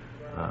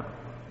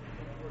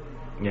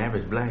 The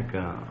average black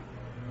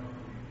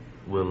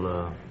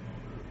will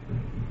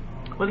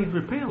he's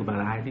repelled by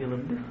the ideal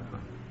of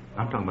discipline.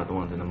 I'm talking about the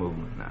ones in the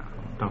movement now.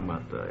 I'm talking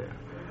about the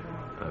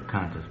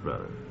conscious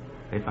brothers.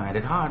 They find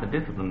it hard to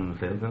discipline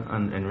themselves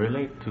and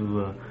relate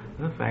to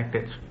the fact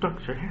that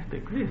structure has to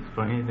exist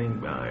for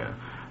anything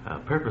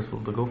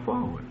purposeful to go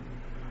forward.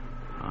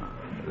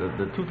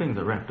 The two things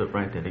are wrapped up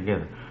right there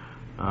together.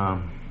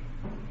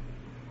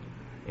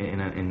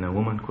 In the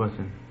woman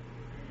question,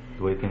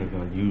 the way things are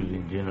going to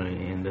usually generally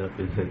end up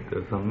is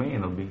that some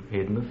man will be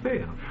heading the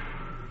cell,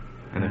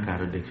 and the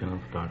contradiction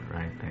will start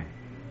right there.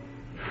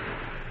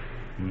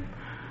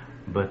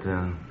 But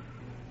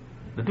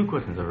the two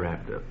questions are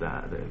wrapped up.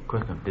 The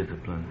question of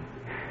discipline,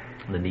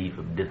 the need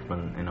for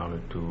discipline in order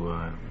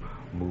to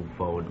move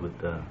forward with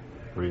the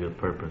real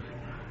purpose,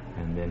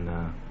 and then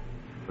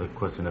the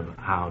question of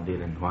how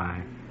did and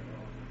why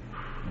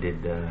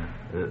did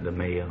the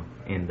male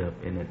end up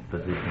in that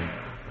position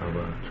of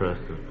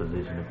trust, a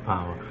position of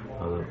power,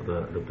 or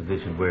the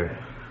position where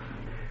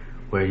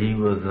he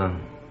was,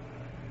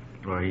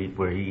 where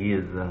he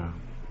is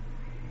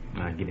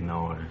giving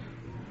orders.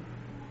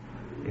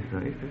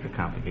 It's a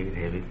complicated,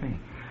 heavy thing,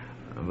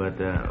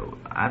 but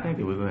I think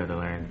that we're going to have to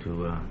learn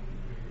to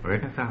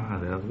reconcile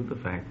ourselves with the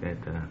fact that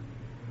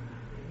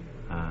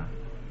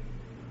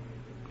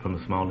from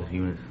the smallest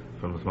units,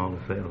 from the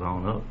smallest cells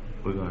on up,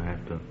 we're going to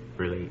have to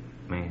relate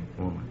man,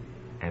 woman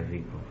as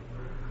equals,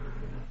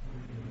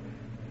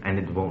 and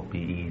it won't be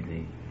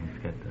easy. It's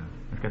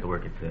got to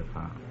work itself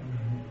out.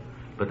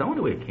 But the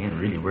only way it can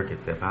really work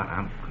itself out,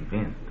 I'm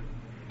convinced,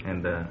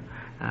 and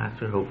I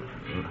sure hope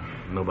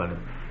nobody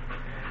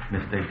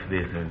mistakes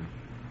this as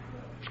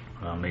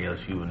male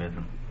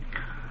chauvinism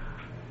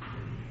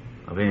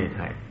of any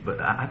type. But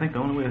I think the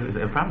only way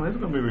the problem is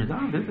going to be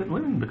resolved is that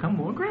women become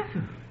more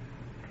aggressive.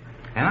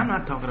 And I'm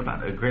not talking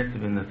about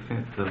aggressive in the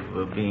sense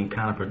of being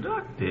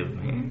counterproductive,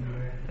 man,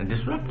 and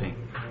disrupting.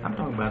 I'm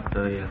talking about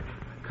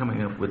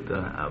coming up with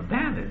a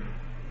valid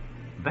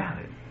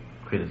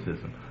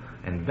criticism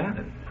and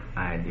valid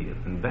ideas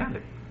and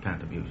valid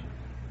contributions.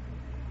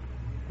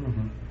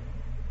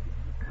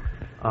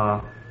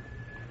 A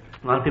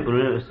lot of people are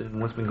interested in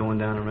what's been going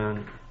down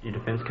around your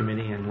defense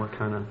committee and what's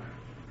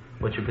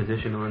your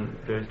position on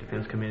various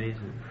defense committees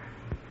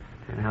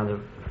and how they're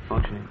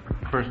functioning.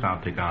 First,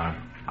 I'll take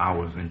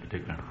ours in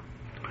particular.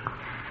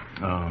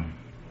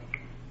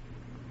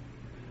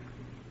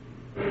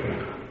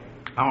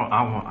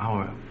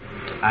 Our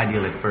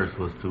ideal at first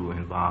was to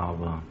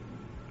involve,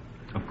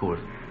 of course,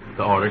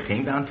 the order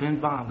came down to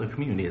involve the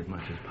community as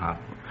much as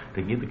possible,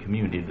 to give the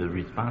community the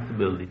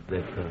responsibilities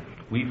that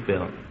we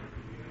felt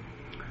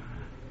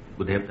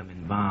would help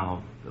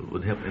involve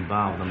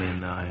them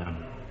in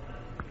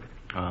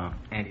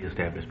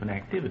anti-establishment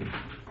activities.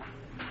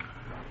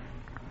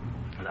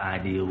 The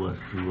idea was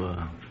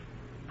to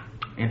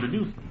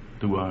introduce them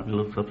through our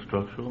little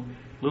substructural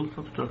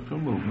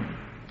movement.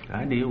 The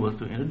idea was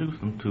to introduce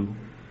them to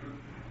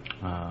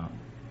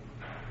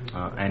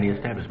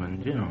anti-establishment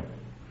in general,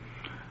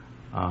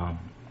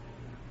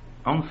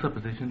 on the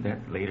supposition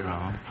that later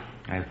on,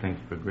 as things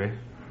progress,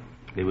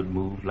 they would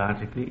move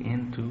logically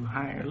into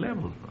higher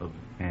levels of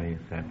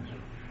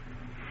anti-establishment.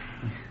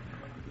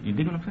 You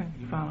dig what I'm saying?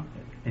 You follow?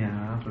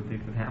 Yeah, that's what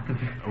would happen.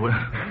 Well,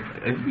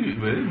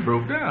 it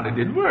broke down. It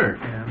didn't work.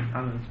 Yeah,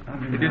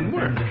 it didn't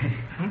work.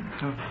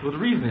 Well, the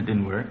reason it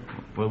didn't work,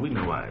 well, we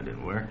know why it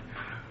didn't work.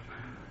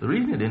 The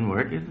reason it didn't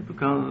work is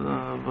because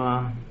of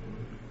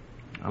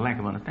a lack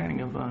of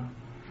understanding of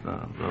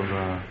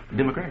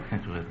democratic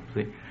centralism.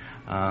 See,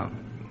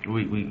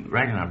 we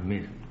right in our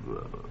midst,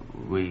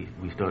 we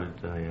started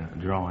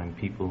drawing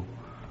people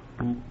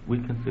who we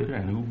consider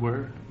and who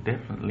were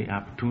definitely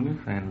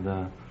opportunists, and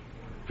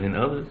then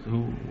others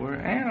who were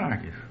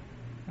anarchists.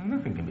 And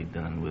nothing can be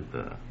done with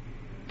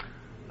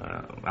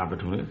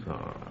opportunists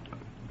or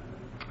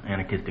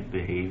anarchistic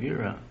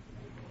behavior.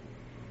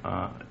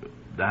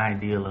 The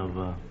ideal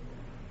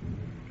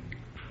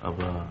of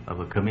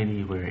a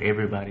committee where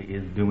everybody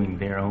is doing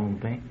their own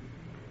thing,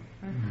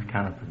 that's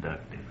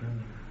counterproductive.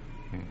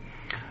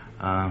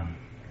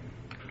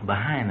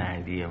 Behind the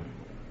idea,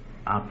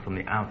 from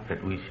the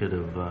outset, we should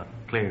have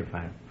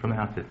clarified from the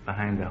outset.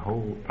 Behind the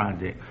whole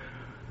project,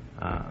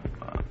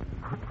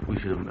 we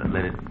should have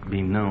let it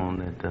be known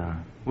that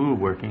we were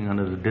working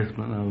under the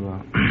discipline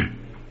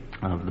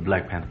of the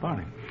Black Panther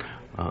Party,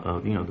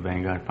 the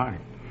Vanguard Party,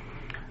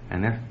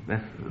 and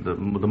that's the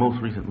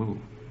most recent move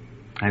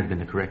has been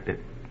to correct that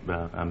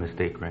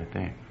mistake right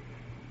there.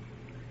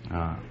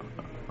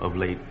 Of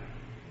late,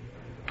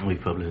 we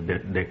published a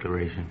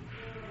declaration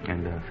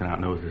and sent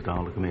out notices to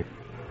all the committees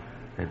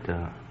that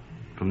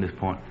from this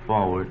point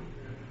forward,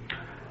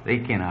 they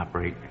can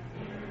operate,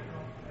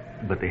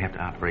 but they have to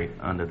operate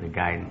under the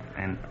guidance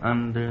and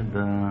under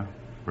the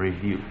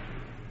review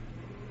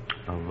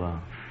of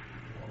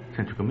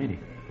Central Committee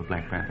of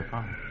Black Panther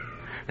Party.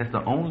 That's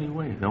the only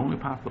way, the only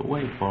possible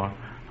way for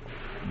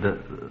the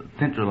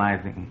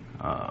centralizing,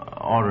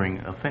 ordering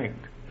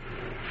effect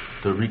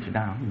to reach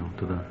down,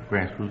 to the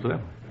grassroots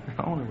level. That's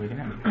the only way to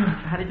have it.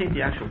 How do you think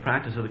the actual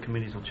practice of the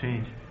committees will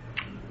change?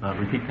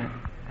 Repeat that.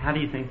 How do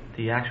you think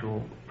the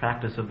actual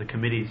practice of the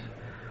committees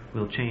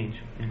will change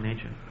in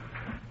nature?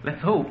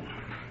 Let's hope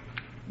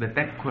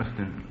that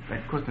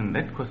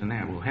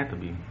questionnaire will have to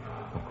be,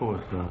 of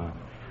course,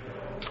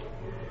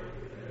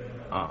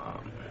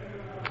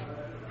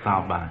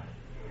 solved by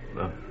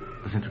the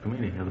Central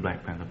Committee of the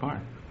Black Panther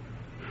Party.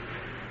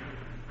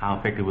 How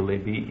effective will they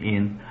be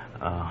in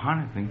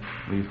harnessing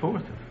these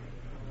forces?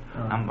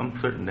 I'm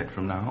certain that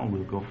from now on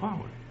we'll go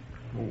forward.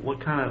 What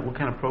kind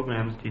of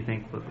programs do you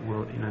think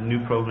will new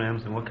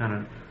programs, and what kind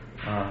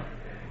of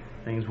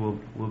things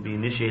will be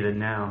initiated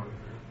now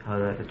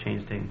that the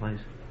change is taking place?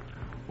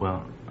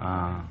 Well,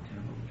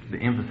 the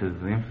emphasis,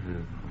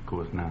 of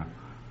course, now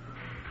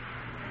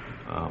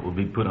will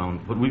be put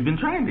on what we've been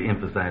trying to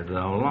emphasize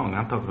all along.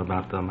 I'm talking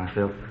about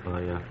myself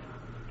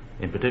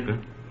in particular.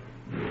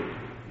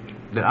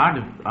 That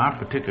our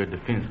particular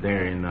defense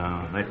there in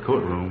that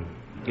courtroom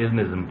isn't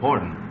as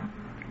important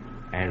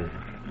as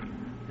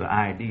the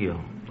ideal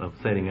of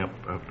setting up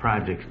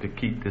projects to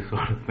keep this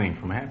sort of thing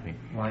from happening.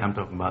 Right. I'm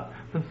talking about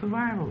the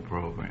survival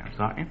programs,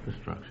 our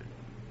infrastructure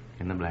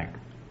in the black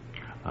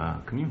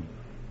community.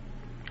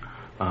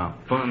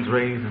 Funds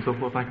raised and so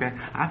forth like that.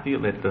 I feel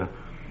that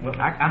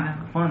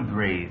funds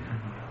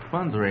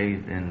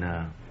raised and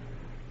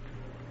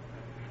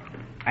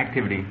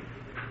activity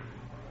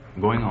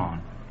going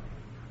on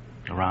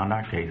around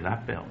our case, I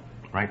felt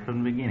right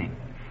from the beginning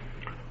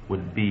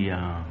would be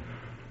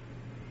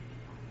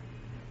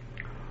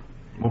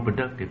more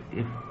productive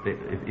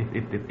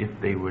if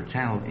they were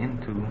channeled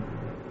into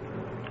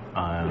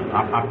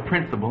our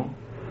principal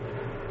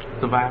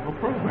survival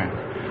programs.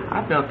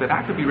 I felt that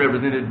I could be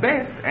represented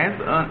best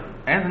as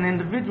an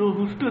individual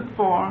who stood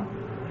for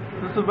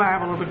the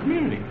survival of the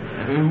community,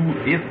 and who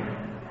is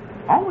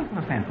always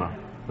going to stand for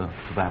the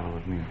survival of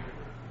the community.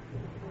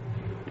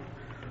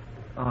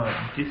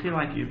 Do you see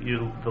like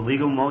the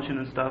legal motion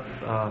and stuff?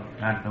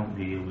 I don't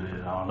deal with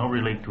it at all. Don't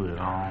relate to it at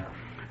all. I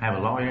have a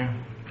lawyer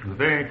who's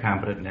very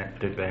competent in that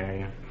particular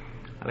area.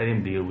 I let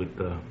him deal with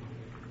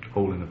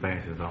holding the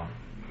fascists off,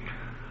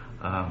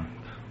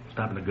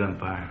 stopping the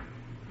gunfire,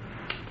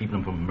 keeping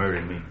them from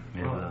murdering me.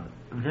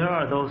 There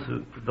are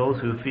those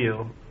who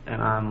feel,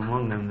 and I'm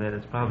among them, that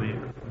it's probably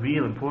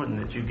real important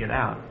that you get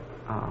out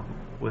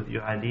with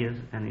your ideas,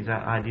 and these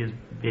ideas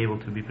be able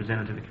to be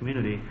presented to the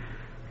community.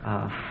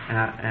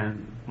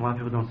 And a lot of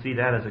people don't see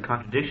that as a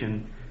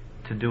contradiction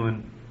to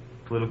doing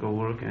political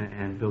work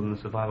and building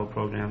the survival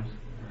programs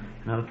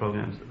and other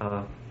programs.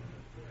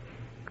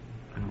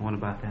 What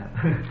about that?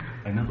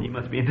 You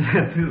must be into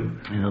that too.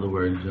 In other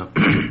words,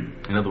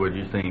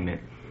 you're saying that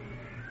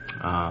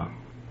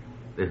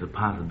there's a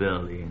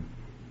possibility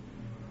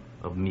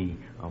of me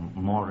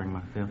martyring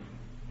myself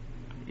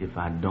if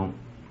I don't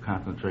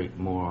concentrate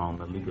more on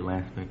the legal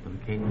aspect of the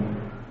case.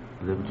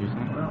 Is that what you're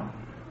saying? Well,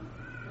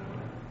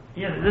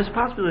 yeah, there's a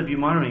possibility of you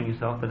monitoring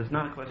yourself, but it's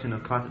not a question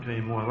of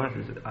concentrating more or less.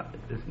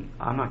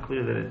 I'm not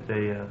clear that it's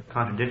a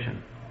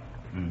contradiction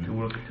to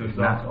work to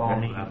exhaust all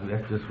needs.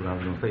 That's just what I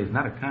was going to say. It's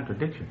not a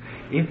contradiction.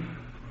 If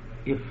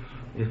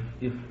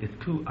it's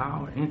to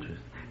our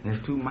interest and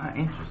it's to my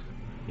interest,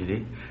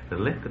 to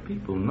let the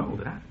people know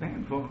that I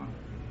stand for,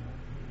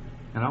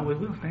 and always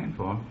will stand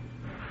for,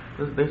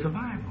 their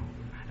survival.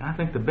 And I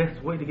think the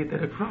best way to get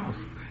that across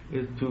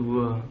is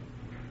to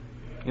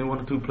in one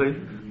or two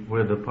places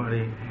where the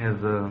party has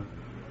the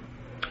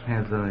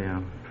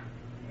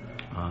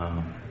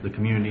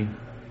community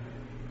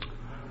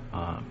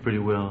pretty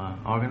well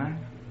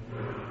organized,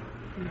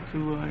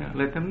 to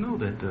let them know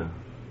that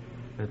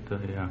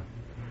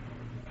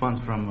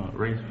funds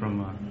raised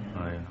from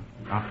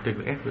our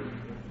particular efforts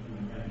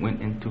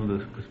went into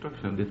the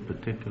construction of this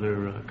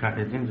particular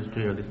cottage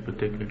industry or this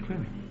particular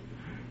clinic.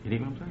 You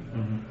dig what I'm saying?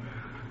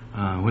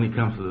 Mm-hmm. When it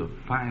comes to the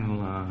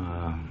final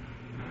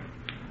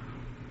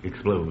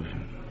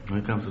explosion, when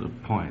it comes to the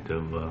point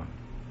of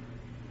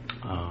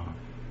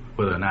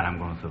whether or not I'm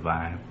going to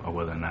survive or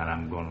whether or not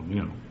I'm going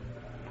to,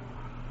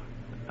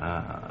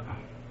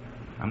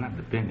 I'm not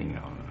depending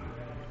on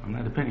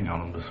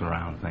them to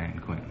surround San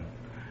Quentin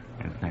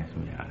and snatch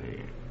me out of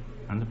here.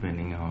 I'm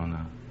depending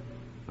on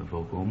the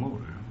vocal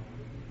motor.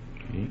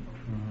 See?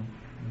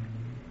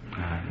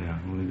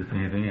 Mm-hmm. We need to say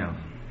anything else.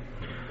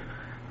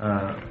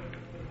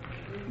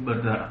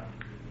 But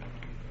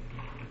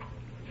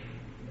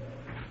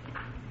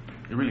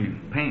it really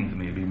pains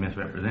me to be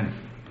misrepresented.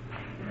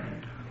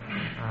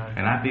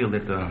 And I feel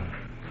that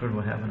heard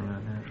what happened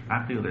around that.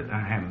 I feel that I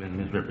haven't been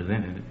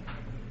misrepresented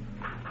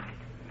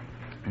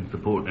in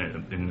support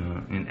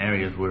in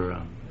areas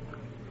where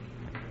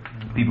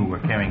people were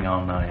carrying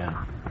on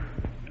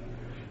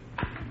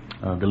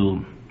the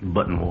little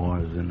button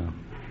wars and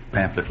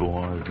pamphlet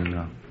wars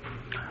and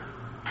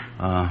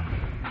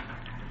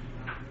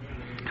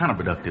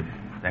counterproductive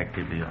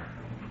activity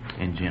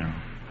in general,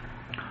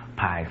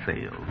 pie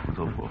sales and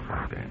so forth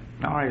like that.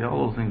 All right,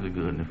 all those things are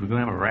good. And if we're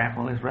going to have a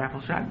raffle, let's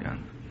raffle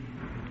shotguns.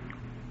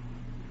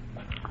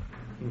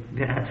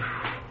 Yeah.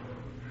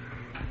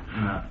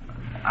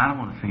 I don't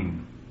want to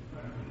seem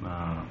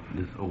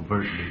this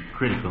overtly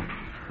critical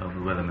of the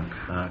weathermen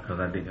because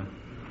I dig them.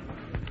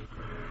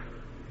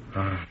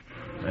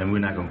 And we're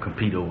not going to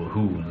compete over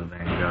who's the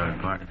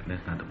vanguard party.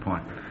 That's not the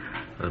point.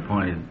 The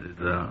point is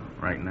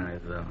right now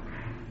is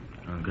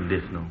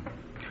unconditional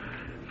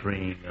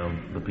freeing of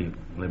the people,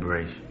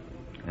 liberation,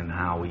 and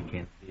how we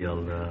can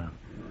build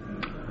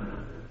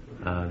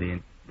the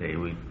day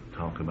we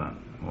talked about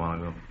a while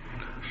ago.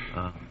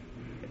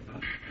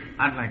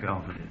 I'd like to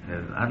offer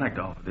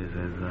this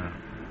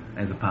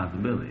as a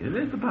possibility. It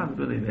is a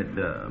possibility that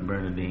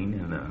Bernadine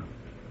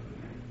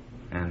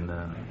and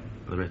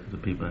the rest of the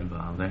people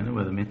involved and the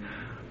weathermen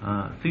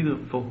see the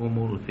focal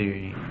motor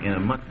theory in a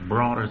much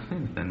broader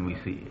sense than we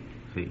see it.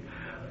 See,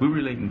 we're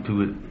relating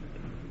to it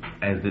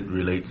as it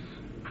relates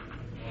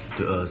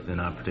to us in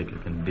our particular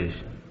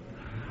condition.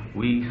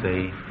 We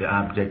say the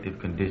objective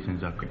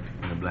conditions are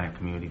correct in the black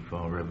community for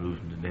our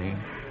revolution today,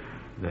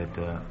 that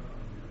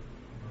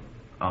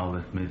all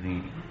that's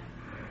missing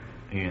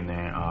here and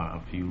there are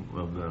a few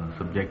of the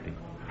subjective.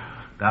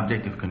 The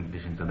objective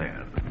conditions are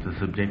there. The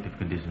subjective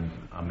conditions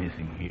are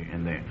missing here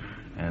and there,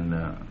 and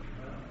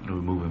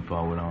we're moving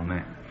forward on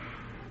that.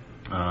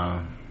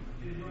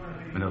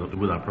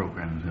 With our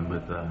programs and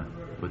with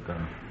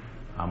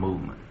our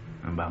movement,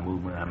 and by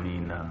movement I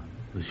mean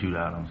the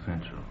shootout on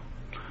Central,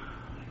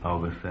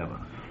 August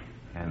 7th,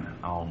 and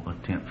all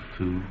attempts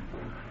to,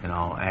 and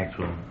all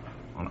actual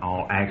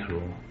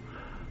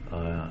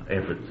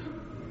efforts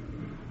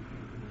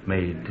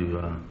made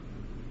to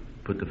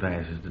put the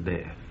fascists to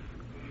death.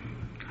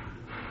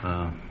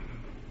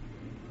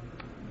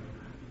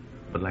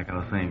 But like I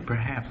was saying,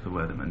 perhaps the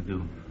weathermen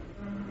do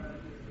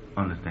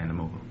understand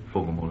the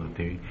focal motor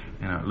theory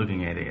and are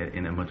looking at it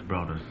in a much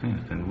broader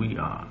sense than we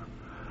are.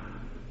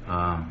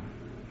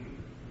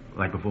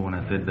 Like before when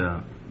I said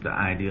the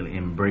ideal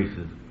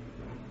embraces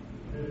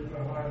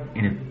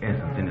in its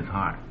essence, in its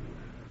heart,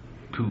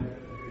 two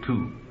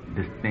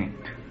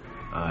distinct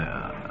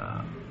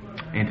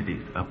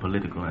entities, a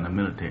political and a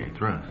military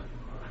thrust.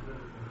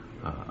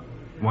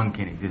 One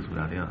can't exist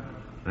without the other.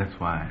 That's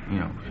why,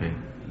 Che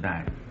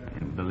died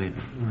in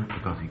Bolivia,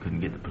 because he couldn't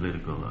get the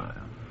political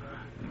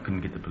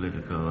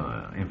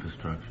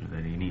infrastructure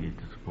that he needed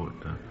to support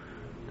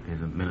his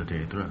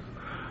military thrust.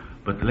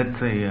 But let's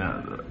say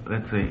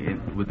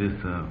with this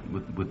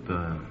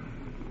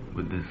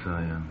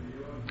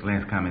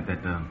last comment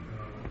that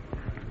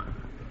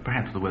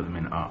perhaps the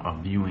weathermen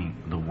are viewing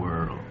the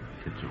world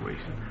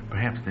situation.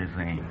 Perhaps they're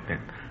saying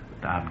that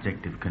the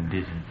objective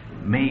conditions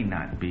may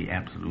not be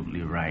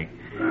absolutely right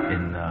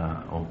in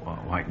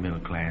white middle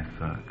class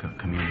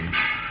community,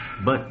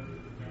 but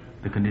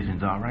the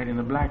conditions are right in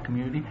the black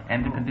community,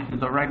 and the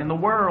conditions are right in the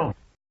world.